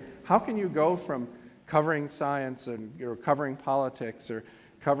would say, how can you go from covering science and, you know, covering politics or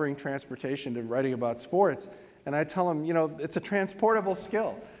covering transportation to writing about sports? And I tell them, you know, it's a transportable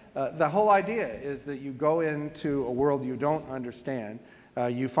skill. The whole idea is that you go into a world you don't understand,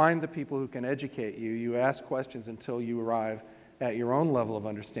 you find the people who can educate you, you ask questions until you arrive at your own level of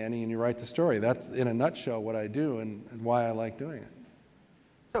understanding, and you write the story. That's, in a nutshell, what I do and why I like doing it.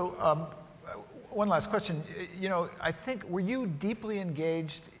 So, one last question. You know, I think, were you deeply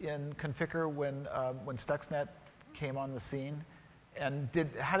engaged in Conficker when Stuxnet came on the scene? And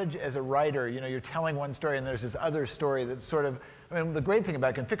how did you, as a writer, you know, you're telling one story and there's this other story that's sort of, I mean, the great thing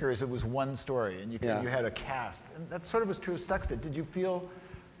about Conficker is it was one story and you had a cast. And that sort of was true of Stuxnet. Did you feel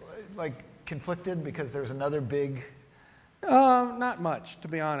like conflicted because there's another big? Not much, to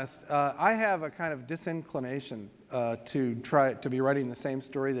be honest. I have a kind of disinclination to try to be writing the same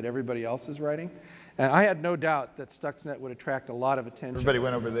story that everybody else is writing. And I had no doubt that Stuxnet would attract a lot of attention. Everybody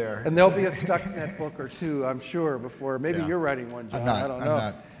went over there. And there'll be a Stuxnet book or two, I'm sure, before. Maybe you're writing one, John. I don't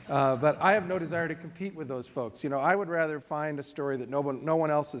know. But I have no desire to compete with those folks. You know, I would rather find a story that no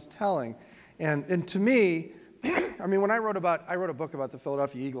one else is telling. And to me, I mean, when I wrote a book about the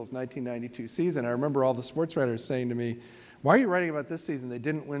Philadelphia Eagles 1992 season, I remember all the sports writers saying to me, "Why are you writing about this season? They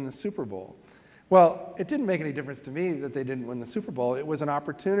didn't win the Super Bowl." Well, it didn't make any difference to me that they didn't win the Super Bowl. It was an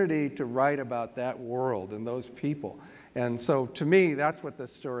opportunity to write about that world and those people. And so to me, that's what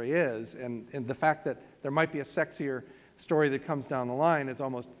this story is. And the fact that there might be a sexier story that comes down the line is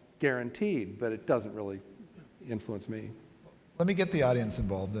almost guaranteed, but it doesn't really influence me. Let me get the audience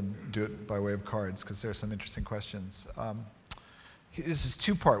involved and do it by way of cards, because there are some interesting questions. This is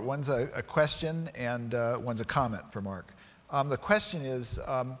two-part. One's a question and one's a comment for Mark. The question is,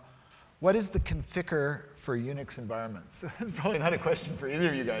 what is the Conficker for Unix environments? It's probably not a question for either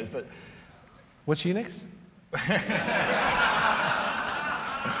of you guys, but. What's Unix?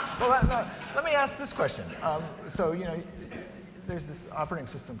 Well, no, let me ask this question. So, you know, there's this operating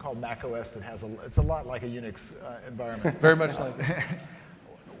system called Mac OS that has it's a lot like a Unix environment. Very much like it.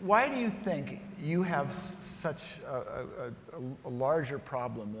 Why do you think you have such a larger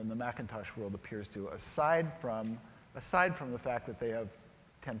problem than the Macintosh world appears to, aside from the fact that they have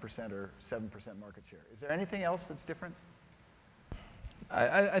 10% or 7% market share? Is there anything else that's different?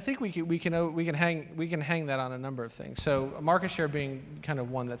 I think we can hang that on a number of things. So market share being kind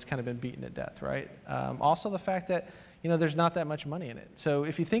of one that's kind of been beaten to death, right? Also the fact that, you know, there's not that much money in it. So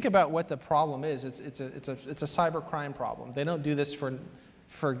if you think about what the problem is, it's a cyber crime problem. They don't do this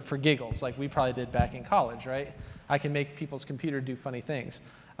for giggles like we probably did back in college, right? I can make people's computer do funny things.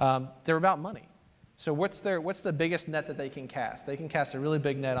 They're about money. So what's the biggest net that they can cast? They can cast a really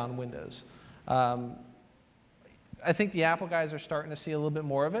big net on Windows. I think the Apple guys are starting to see a little bit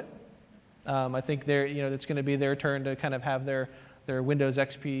more of it. I think it's going to be their turn to kind of have their Windows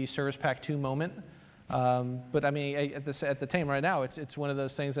XP Service Pack 2 moment. But I mean, at the time right now, it's one of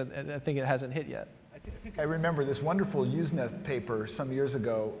those things that I think it hasn't hit yet. I think I remember this wonderful Usenet paper some years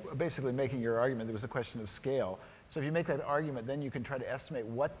ago, basically making your argument. There was a question of scale. So if you make that argument, then you can try to estimate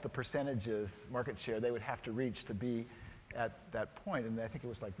what the percentages market share they would have to reach to be at that point, and I think it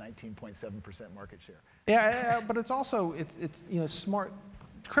was like 19.7% market share. Yeah, but it's also you know, smart.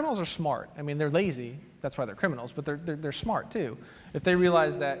 Criminals are smart. I mean, they're lazy. That's why they're criminals. But they're smart too. If they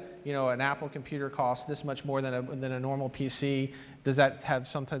realize that, you know, an Apple computer costs this much more than a normal PC, does that have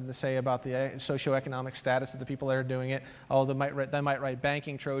something to say about the socioeconomic status of the people that are doing it? Oh, they might write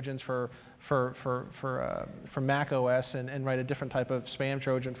banking Trojans for Mac OS and write a different type of spam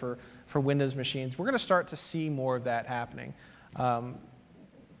Trojan for Windows machines. We're going to start to see more of that happening.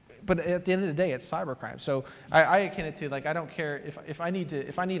 But at the end of the day, it's cybercrime. So I akin it to, like, I don't care if I need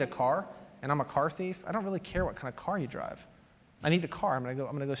a car and I'm a car thief. I don't really care what kind of car you drive. I need a car. I'm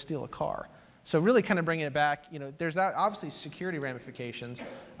gonna go steal a car. So really, kind of bringing it back, you know, there's obviously security ramifications.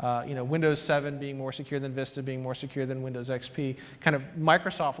 You know, Windows 7 being more secure than Vista, being more secure than Windows XP. Kind of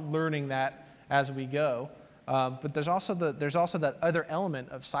Microsoft learning that as we go. But there's also that other element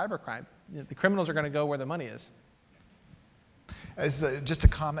of cybercrime. You know, the criminals are going to go where the money is. As just a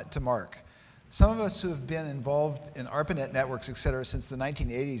comment to Mark, some of us who have been involved in ARPANET networks, et cetera, since the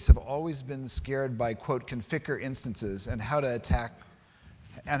 1980s have always been scared by, quote, Conficker instances and how to attack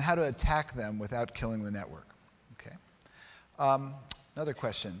them without killing the network. Okay. Another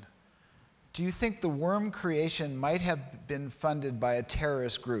question. Do you think the worm creation might have been funded by a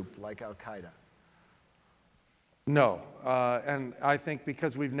terrorist group like Al-Qaeda? No, and I think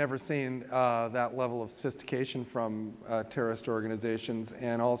because we've never seen that level of sophistication from terrorist organizations,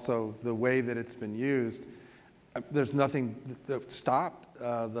 and also the way that it's been used, there's nothing that stopped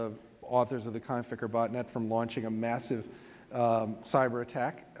the authors of the Conficker botnet from launching a massive cyber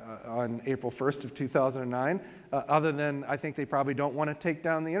attack on April 1st of 2009, other than I think they probably don't want to take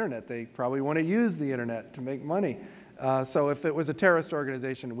down the internet. They probably want to use the internet to make money. So if it was a terrorist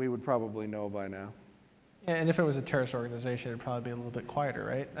organization, we would probably know by now. And if it was a terrorist organization, it'd probably be a little bit quieter,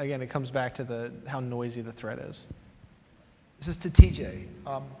 right? Again, it comes back to how noisy the threat is. This is to TJ.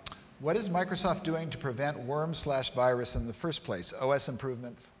 What is Microsoft doing to prevent worm/virus in the first place? OS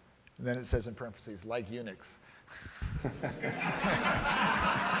improvements. And then it says in parentheses, like Unix.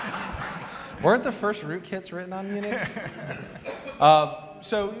 Weren't the first rootkits written on Unix?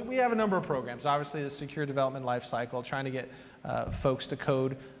 So we have a number of programs. Obviously, the secure development lifecycle, trying to get folks to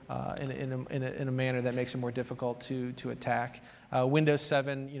code in a manner that makes it more difficult to attack. Windows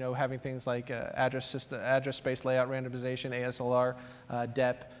 7, having things like address space layout randomization, ASLR,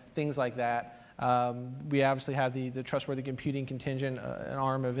 DEP, things like that. We obviously have the trustworthy computing contingent, an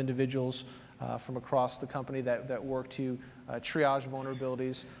arm of individuals from across the company that work to triage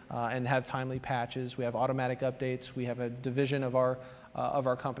vulnerabilities and have timely patches. We have automatic updates. We have a division of our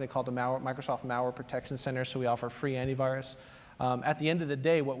company called the Microsoft Malware Protection Center, so we offer free antivirus. At the end of the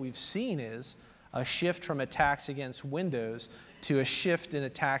day, what we've seen is a shift from attacks against Windows to a shift in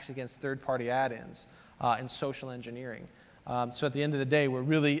attacks against third-party add-ins and social engineering. So at the end of the day,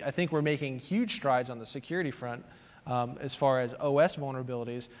 I think we're making huge strides on the security front as far as OS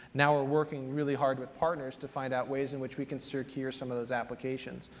vulnerabilities. Now we're working really hard with partners to find out ways in which we can secure some of those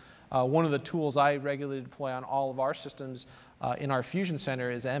applications. One of the tools I regularly deploy on all of our systems in our Fusion Center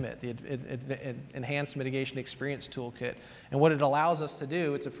is EMIT, the Enhanced Mitigation Experience Toolkit. And what it allows us to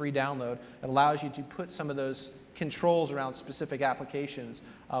do, it's a free download, it allows you to put some of those controls around specific applications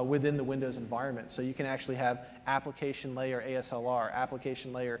within the Windows environment. So you can actually have application layer ASLR,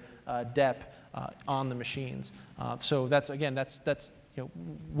 application layer DEP on the machines. So that's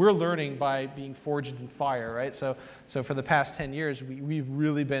we're learning by being forged in fire, right? So for the past 10 years, we've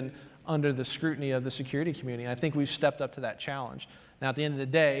really been under the scrutiny of the security community. And I think we've stepped up to that challenge. Now, at the end of the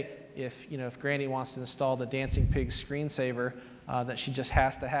day, if Granny wants to install the Dancing Pig screensaver that she just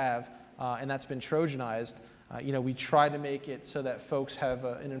has to have, and that's been Trojanized, we try to make it so that folks have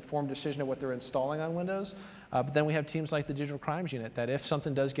an informed decision of what they're installing on Windows. But then we have teams like the Digital Crimes Unit that if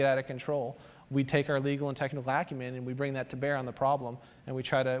something does get out of control, we take our legal and technical acumen and we bring that to bear on the problem, and we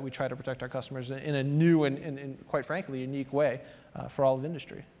try to protect our customers in a new and quite frankly, unique way for all of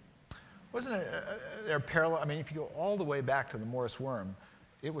industry. Wasn't there a parallel? I mean, if you go all the way back to the Morris worm,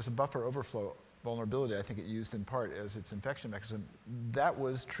 it was a buffer overflow vulnerability. I think it used in part as its infection mechanism. That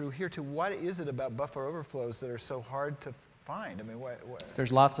was true here too. What is it about buffer overflows that are so hard to find? I mean, what?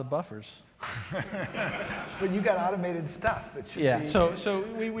 There's lots of buffers. But you got automated stuff. It should be... So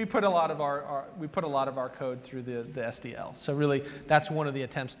we put a lot of our code through the SDL. So really, that's one of the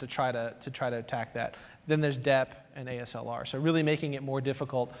attempts to try to attack that. Then there's DEP and ASLR. So really making it more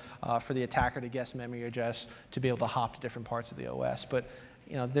difficult for the attacker to guess memory address to be able to hop to different parts of the OS. But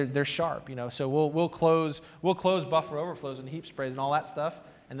they're sharp. So we'll close buffer overflows and heap sprays and all that stuff,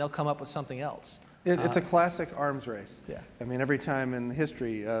 and they'll come up with something else. It's a classic arms race. Yeah. I mean, every time in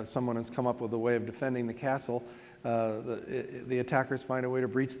history someone has come up with a way of defending the castle, the attackers find a way to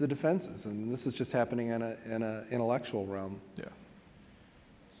breach the defenses, and this is just happening in an intellectual realm. Yeah.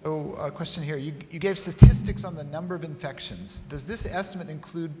 So a question here. You gave statistics on the number of infections. Does this estimate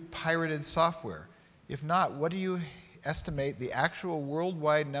include pirated software? If not, what do you estimate the actual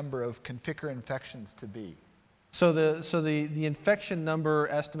worldwide number of Conficker infections to be? So the infection number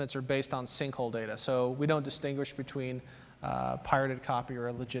estimates are based on sinkhole data. So we don't distinguish between pirated copy or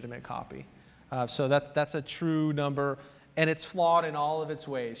a legitimate copy. So that's a true number, and it's flawed in all of its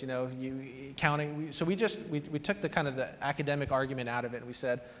ways. So we took the kind of the academic argument out of it, and we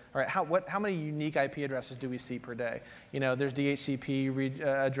said, all right, how many unique IP addresses do we see per day? There's DHCP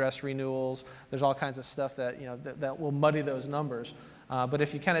address renewals. There's all kinds of stuff that will muddy those numbers. But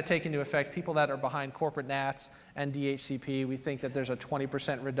if you kind of take into effect people that are behind corporate NATs and DHCP, we think that there's a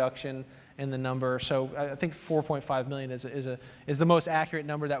 20% reduction in the number. So I think 4.5 million is the most accurate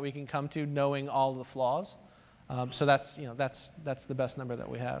number that we can come to, knowing all the flaws. So that's the best number that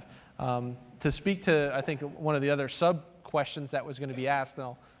we have. To speak to, I think, one of the other sub-questions that was going to be asked,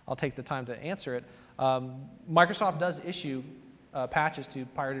 and I'll take the time to answer it. Microsoft does issue patches to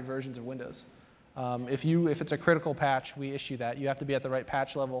pirated versions of Windows. If it's a critical patch, we issue that. You have to be at the right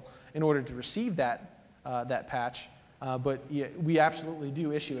patch level in order to receive that patch. But yeah, we absolutely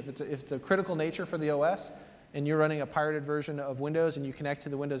do issue. If it's a critical nature for the OS, and you're running a pirated version of Windows, and you connect to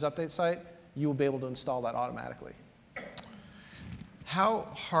the Windows Update site, you will be able to install that automatically. How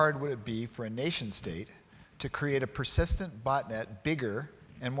hard would it be for a nation state to create a persistent botnet bigger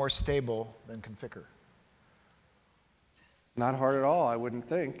and more stable than Conficker? Not hard at all, I wouldn't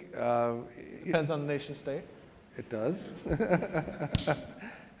think. Depends on the nation state. It does.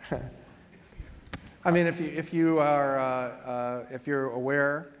 I mean, if you're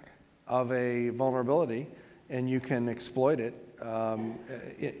aware of a vulnerability and you can exploit it,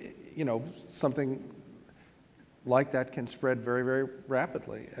 you know, something like that can spread very, very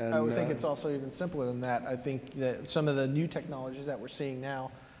rapidly. And, I would think it's also even simpler than that. I think that some of the new technologies that we're seeing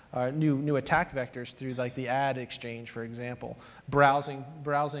now are new attack vectors through like the ad exchange, for example. Browsing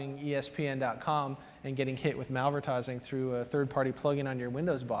ESPN.com and getting hit with malvertising through a third-party plugin on your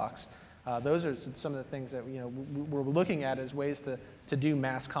Windows box. Those are some of the things that we're looking at as ways to do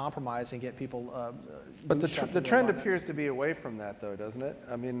mass compromise and get people. But the trend appears to be away from that, though, doesn't it?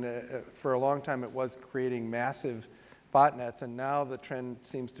 I mean, for a long time it was creating massive botnets, and now the trend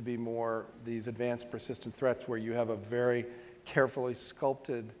seems to be more these advanced persistent threats where you have a very carefully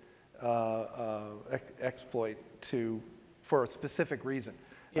sculpted exploit for a specific reason.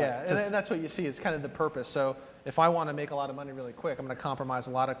 Yeah, and that's what you see. It's kind of the purpose. So if I want to make a lot of money really quick, I'm going to compromise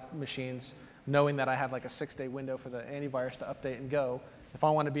a lot of machines, knowing that I have like a 6-day window for the antivirus to update and go. If I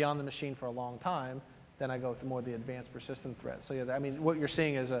want to be on the machine for a long time, then I go with more the advanced persistent threat. So yeah, I mean, what you're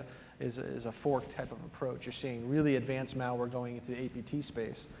seeing is a fork type of approach. You're seeing really advanced malware going into the APT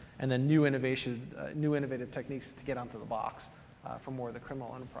space, and then new innovative techniques to get onto the box for more of the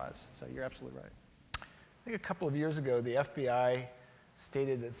criminal enterprise. So you're absolutely right. I think a couple of years ago, the FBI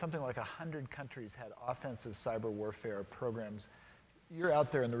stated that something like 100 countries had offensive cyber warfare programs. You're out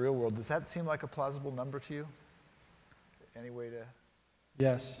there in the real world. Does that seem like a plausible number to you? Any way to?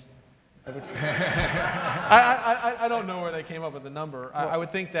 Yes. I don't know where they came up with the number. Well, I would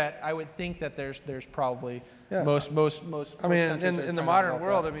think that there's probably most. I mean, in the modern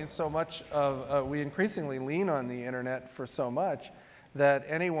world, I mean, so much of we increasingly lean on the internet for so much that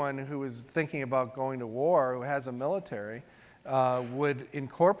anyone who is thinking about going to war, who has a military, would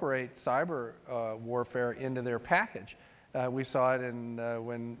incorporate cyber warfare into their package. We saw it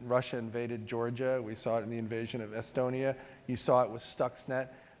when Russia invaded Georgia. We saw it in the invasion of Estonia. You saw it with Stuxnet.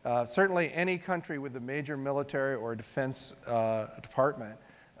 Certainly any country with a major military or defense department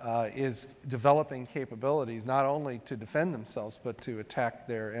is developing capabilities not only to defend themselves but to attack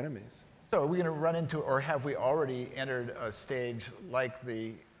their enemies. So are we going to run into, or have we already entered a stage like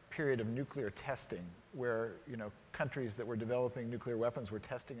the period of nuclear testing where countries that were developing nuclear weapons were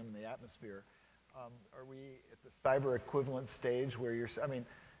testing them in the atmosphere? Are we at the cyber equivalent stage where I mean,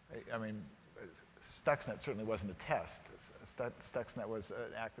 Stuxnet certainly wasn't a test. Stuxnet was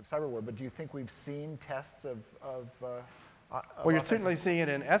an active cyber war. But do you think we've seen tests of well, you're certainly seeing it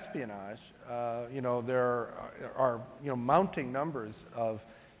in espionage. There are mounting numbers of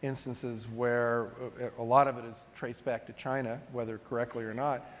instances where a lot of it is traced back to China, whether correctly or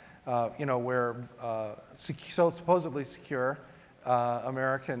not. Where so supposedly secure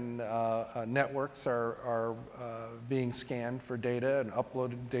American networks are being scanned for data, and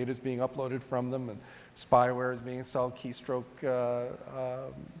data is being uploaded from them, and spyware is being installed, keystroke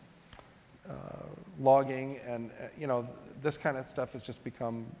logging, and this kind of stuff has just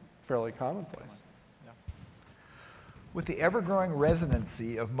become fairly commonplace. Yeah. With the ever-growing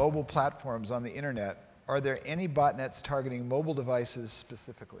resonancy of mobile platforms on the internet, are there any botnets targeting mobile devices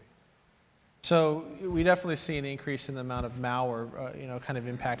specifically? So we definitely see an increase in the amount of malware, kind of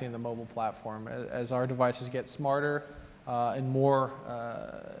impacting the mobile platform. As our devices get smarter and more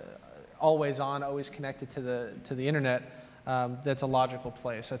always on, always connected to the internet, that's a logical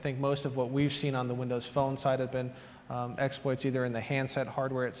place. I think most of what we've seen on the Windows Phone side have been exploits either in the handset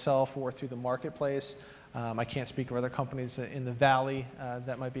hardware itself or through the marketplace. I can't speak of other companies in the Valley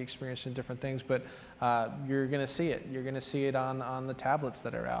that might be experiencing different things, but you're going to see it. You're going to see it on the tablets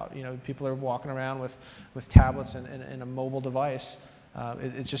that are out. People are walking around with tablets and a mobile device.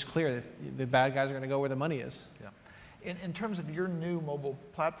 It's just clear that the bad guys are going to go where the money is. Yeah. In terms of your new mobile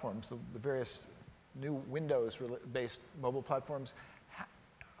platforms, the various new Windows-based mobile platforms,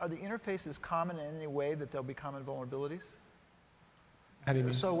 are the interfaces common in any way that they'll be common vulnerabilities? How do you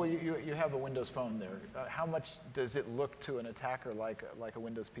mean? So you have a Windows Phone there. How much does it look to an attacker like a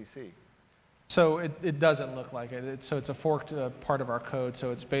Windows PC? So it doesn't look like it. So it's a forked part of our code.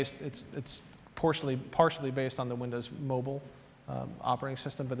 So it's partially based on the Windows Mobile operating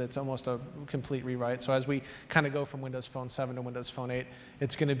system, but it's almost a complete rewrite. So as we kind of go from Windows Phone 7 to Windows Phone 8,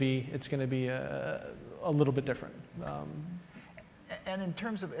 it's going to be a little bit different. And in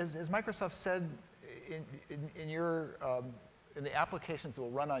terms of, as Microsoft said, in the applications that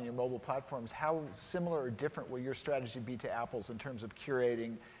will run on your mobile platforms, how similar or different will your strategy be to Apple's in terms of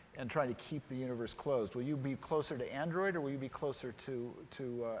curating and trying to keep the universe closed? Will you be closer to Android, or will you be closer to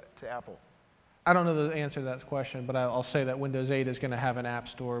Apple? I don't know the answer to that question, but I'll say that Windows 8 is going to have an app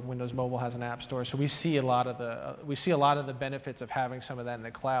store. Windows Mobile has an app store, so we see a lot of the benefits of having some of that in the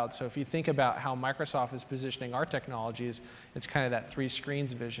cloud. So if you think about how Microsoft is positioning our technologies, it's kind of that 3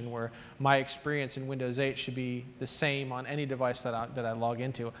 screens vision where my experience in Windows 8 should be the same on any device that I log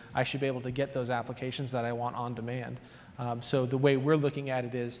into. I should be able to get those applications that I want on demand. So the way we're looking at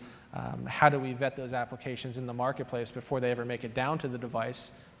it is, how do we vet those applications in the marketplace before they ever make it down to the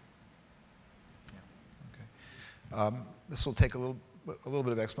device? This will take a little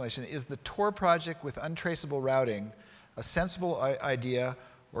bit of explanation. Is the Tor project with untraceable routing a sensible idea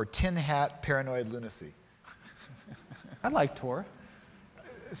or tin hat paranoid lunacy? I like Tor.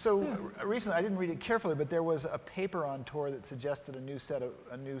 So recently, I didn't read it carefully, but there was a paper on Tor that suggested a new set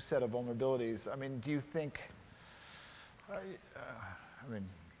of vulnerabilities. I mean, do you think? I mean,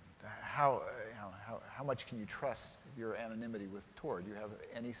 how much can you trust your anonymity with Tor? Do you have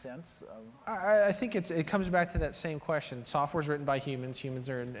any sense? I think it comes back to that same question. Software is written by humans. Humans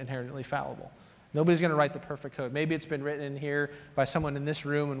are inherently fallible. Nobody's going to write the perfect code. Maybe it's been written in here by someone in this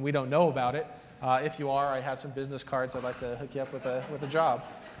room and we don't know about it. If you are, I have some business cards. I'd like to hook you up with a job.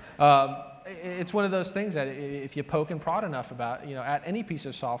 It's one of those things that if you poke and prod enough about, at any piece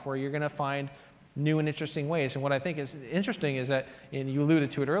of software, you're going to find new and interesting ways. And what I think is interesting is that, and you alluded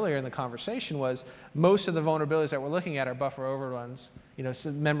to it earlier in the conversation, was most of the vulnerabilities that we're looking at are buffer overruns,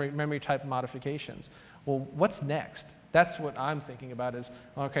 so memory type modifications. Well, what's next? That's what I'm thinking about is,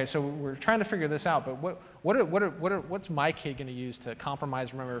 okay, so we're trying to figure this out, but what's my kid going to use to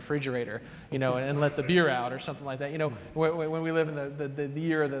compromise my refrigerator, and let the beer out or something like that, when we live in the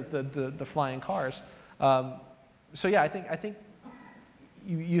year of the flying cars. So yeah, I think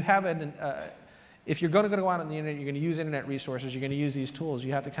you have if you're going to go out on the internet, you're going to use internet resources, you're going to use these tools,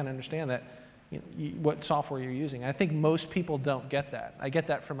 you have to kind of understand that what software you're using. I think most people don't get that. I get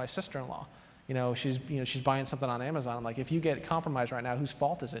that from my sister-in-law. She's buying something on Amazon. I'm like, if you get compromised right now, whose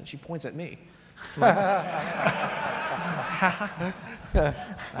fault is it? And she points at me. Like, I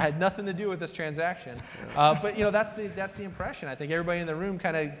had nothing to do with this transaction. But that's the impression. I think everybody in the room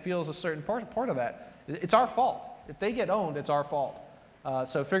kind of feels a certain part of that. It's our fault. If they get owned, it's our fault.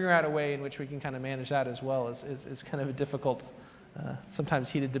 So figuring out a way in which we can kind of manage that as well is kind of a difficult, sometimes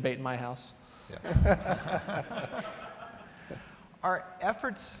heated debate in my house. Yeah. Are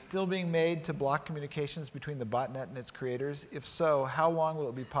efforts still being made to block communications between the botnet and its creators? If so, how long will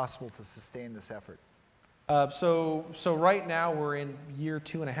it be possible to sustain this effort? So right now we're in year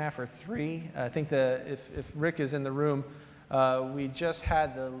 2.5 or 3. I think if Rick is in the room, we just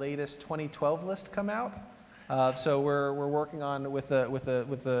had the latest 2012 list come out. So we're working on with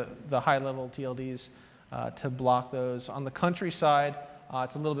the high-level TLDs to block those. On the countryside,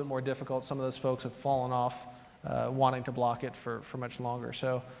 it's a little bit more difficult. Some of those folks have fallen off wanting to block it for much longer.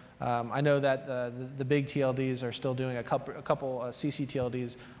 So I know that the big TLDs are still doing a couple CC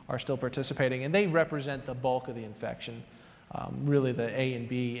TLDs are still participating, and they represent the bulk of the infection. Really, the A and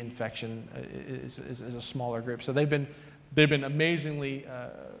B infection is a smaller group. So they've been amazingly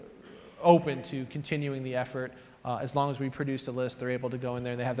open to continuing the effort. As long as we produce the list, they're able to go in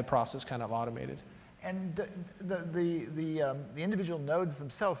there and they have the process kind of automated. And the individual nodes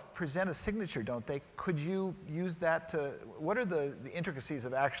themselves present a signature, don't they? Could you use that to, what are the intricacies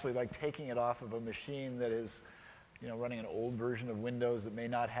of actually like taking it off of a machine that is, running an old version of Windows that may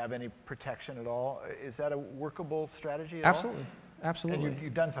not have any protection at all? Is that a workable strategy at Absolutely. all? Absolutely. And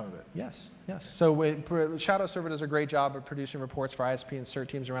you've done some of it? Yes, yes. So Shadow Server does a great job of producing reports for ISP and CERT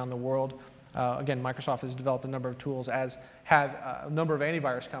teams around the world. Again, Microsoft has developed a number of tools, as have a number of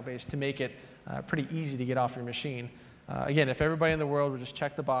antivirus companies, to make it pretty easy to get off your machine. Again, if everybody in the world would just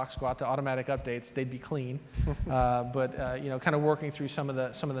check the box, go out to automatic updates, they'd be clean. But kind of working through some of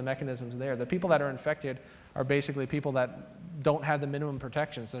the mechanisms there. The people that are infected are basically people that don't have the minimum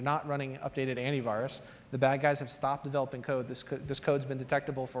protections. They're not running updated antivirus. The bad guys have stopped developing code. This code's been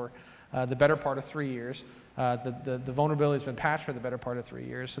detectable for the better part of 3 years. The vulnerability's been patched for the better part of 3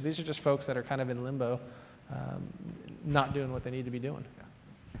 years. So these are just folks that are kind of in limbo, not doing what they need to be doing.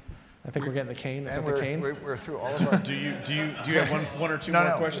 I think we're getting the cane. Is that the cane? We're through all of our... Do you have one or two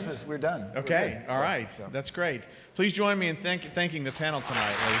more questions? We're done. Okay, we're good. all right. So. That's great. Please join me in thanking the panel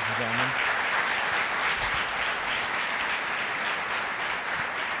tonight, ladies and gentlemen.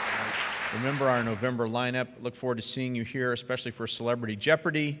 Remember our November lineup. Look forward to seeing you here, especially for Celebrity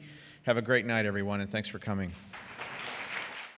Jeopardy. Have a great night, everyone, and thanks for coming.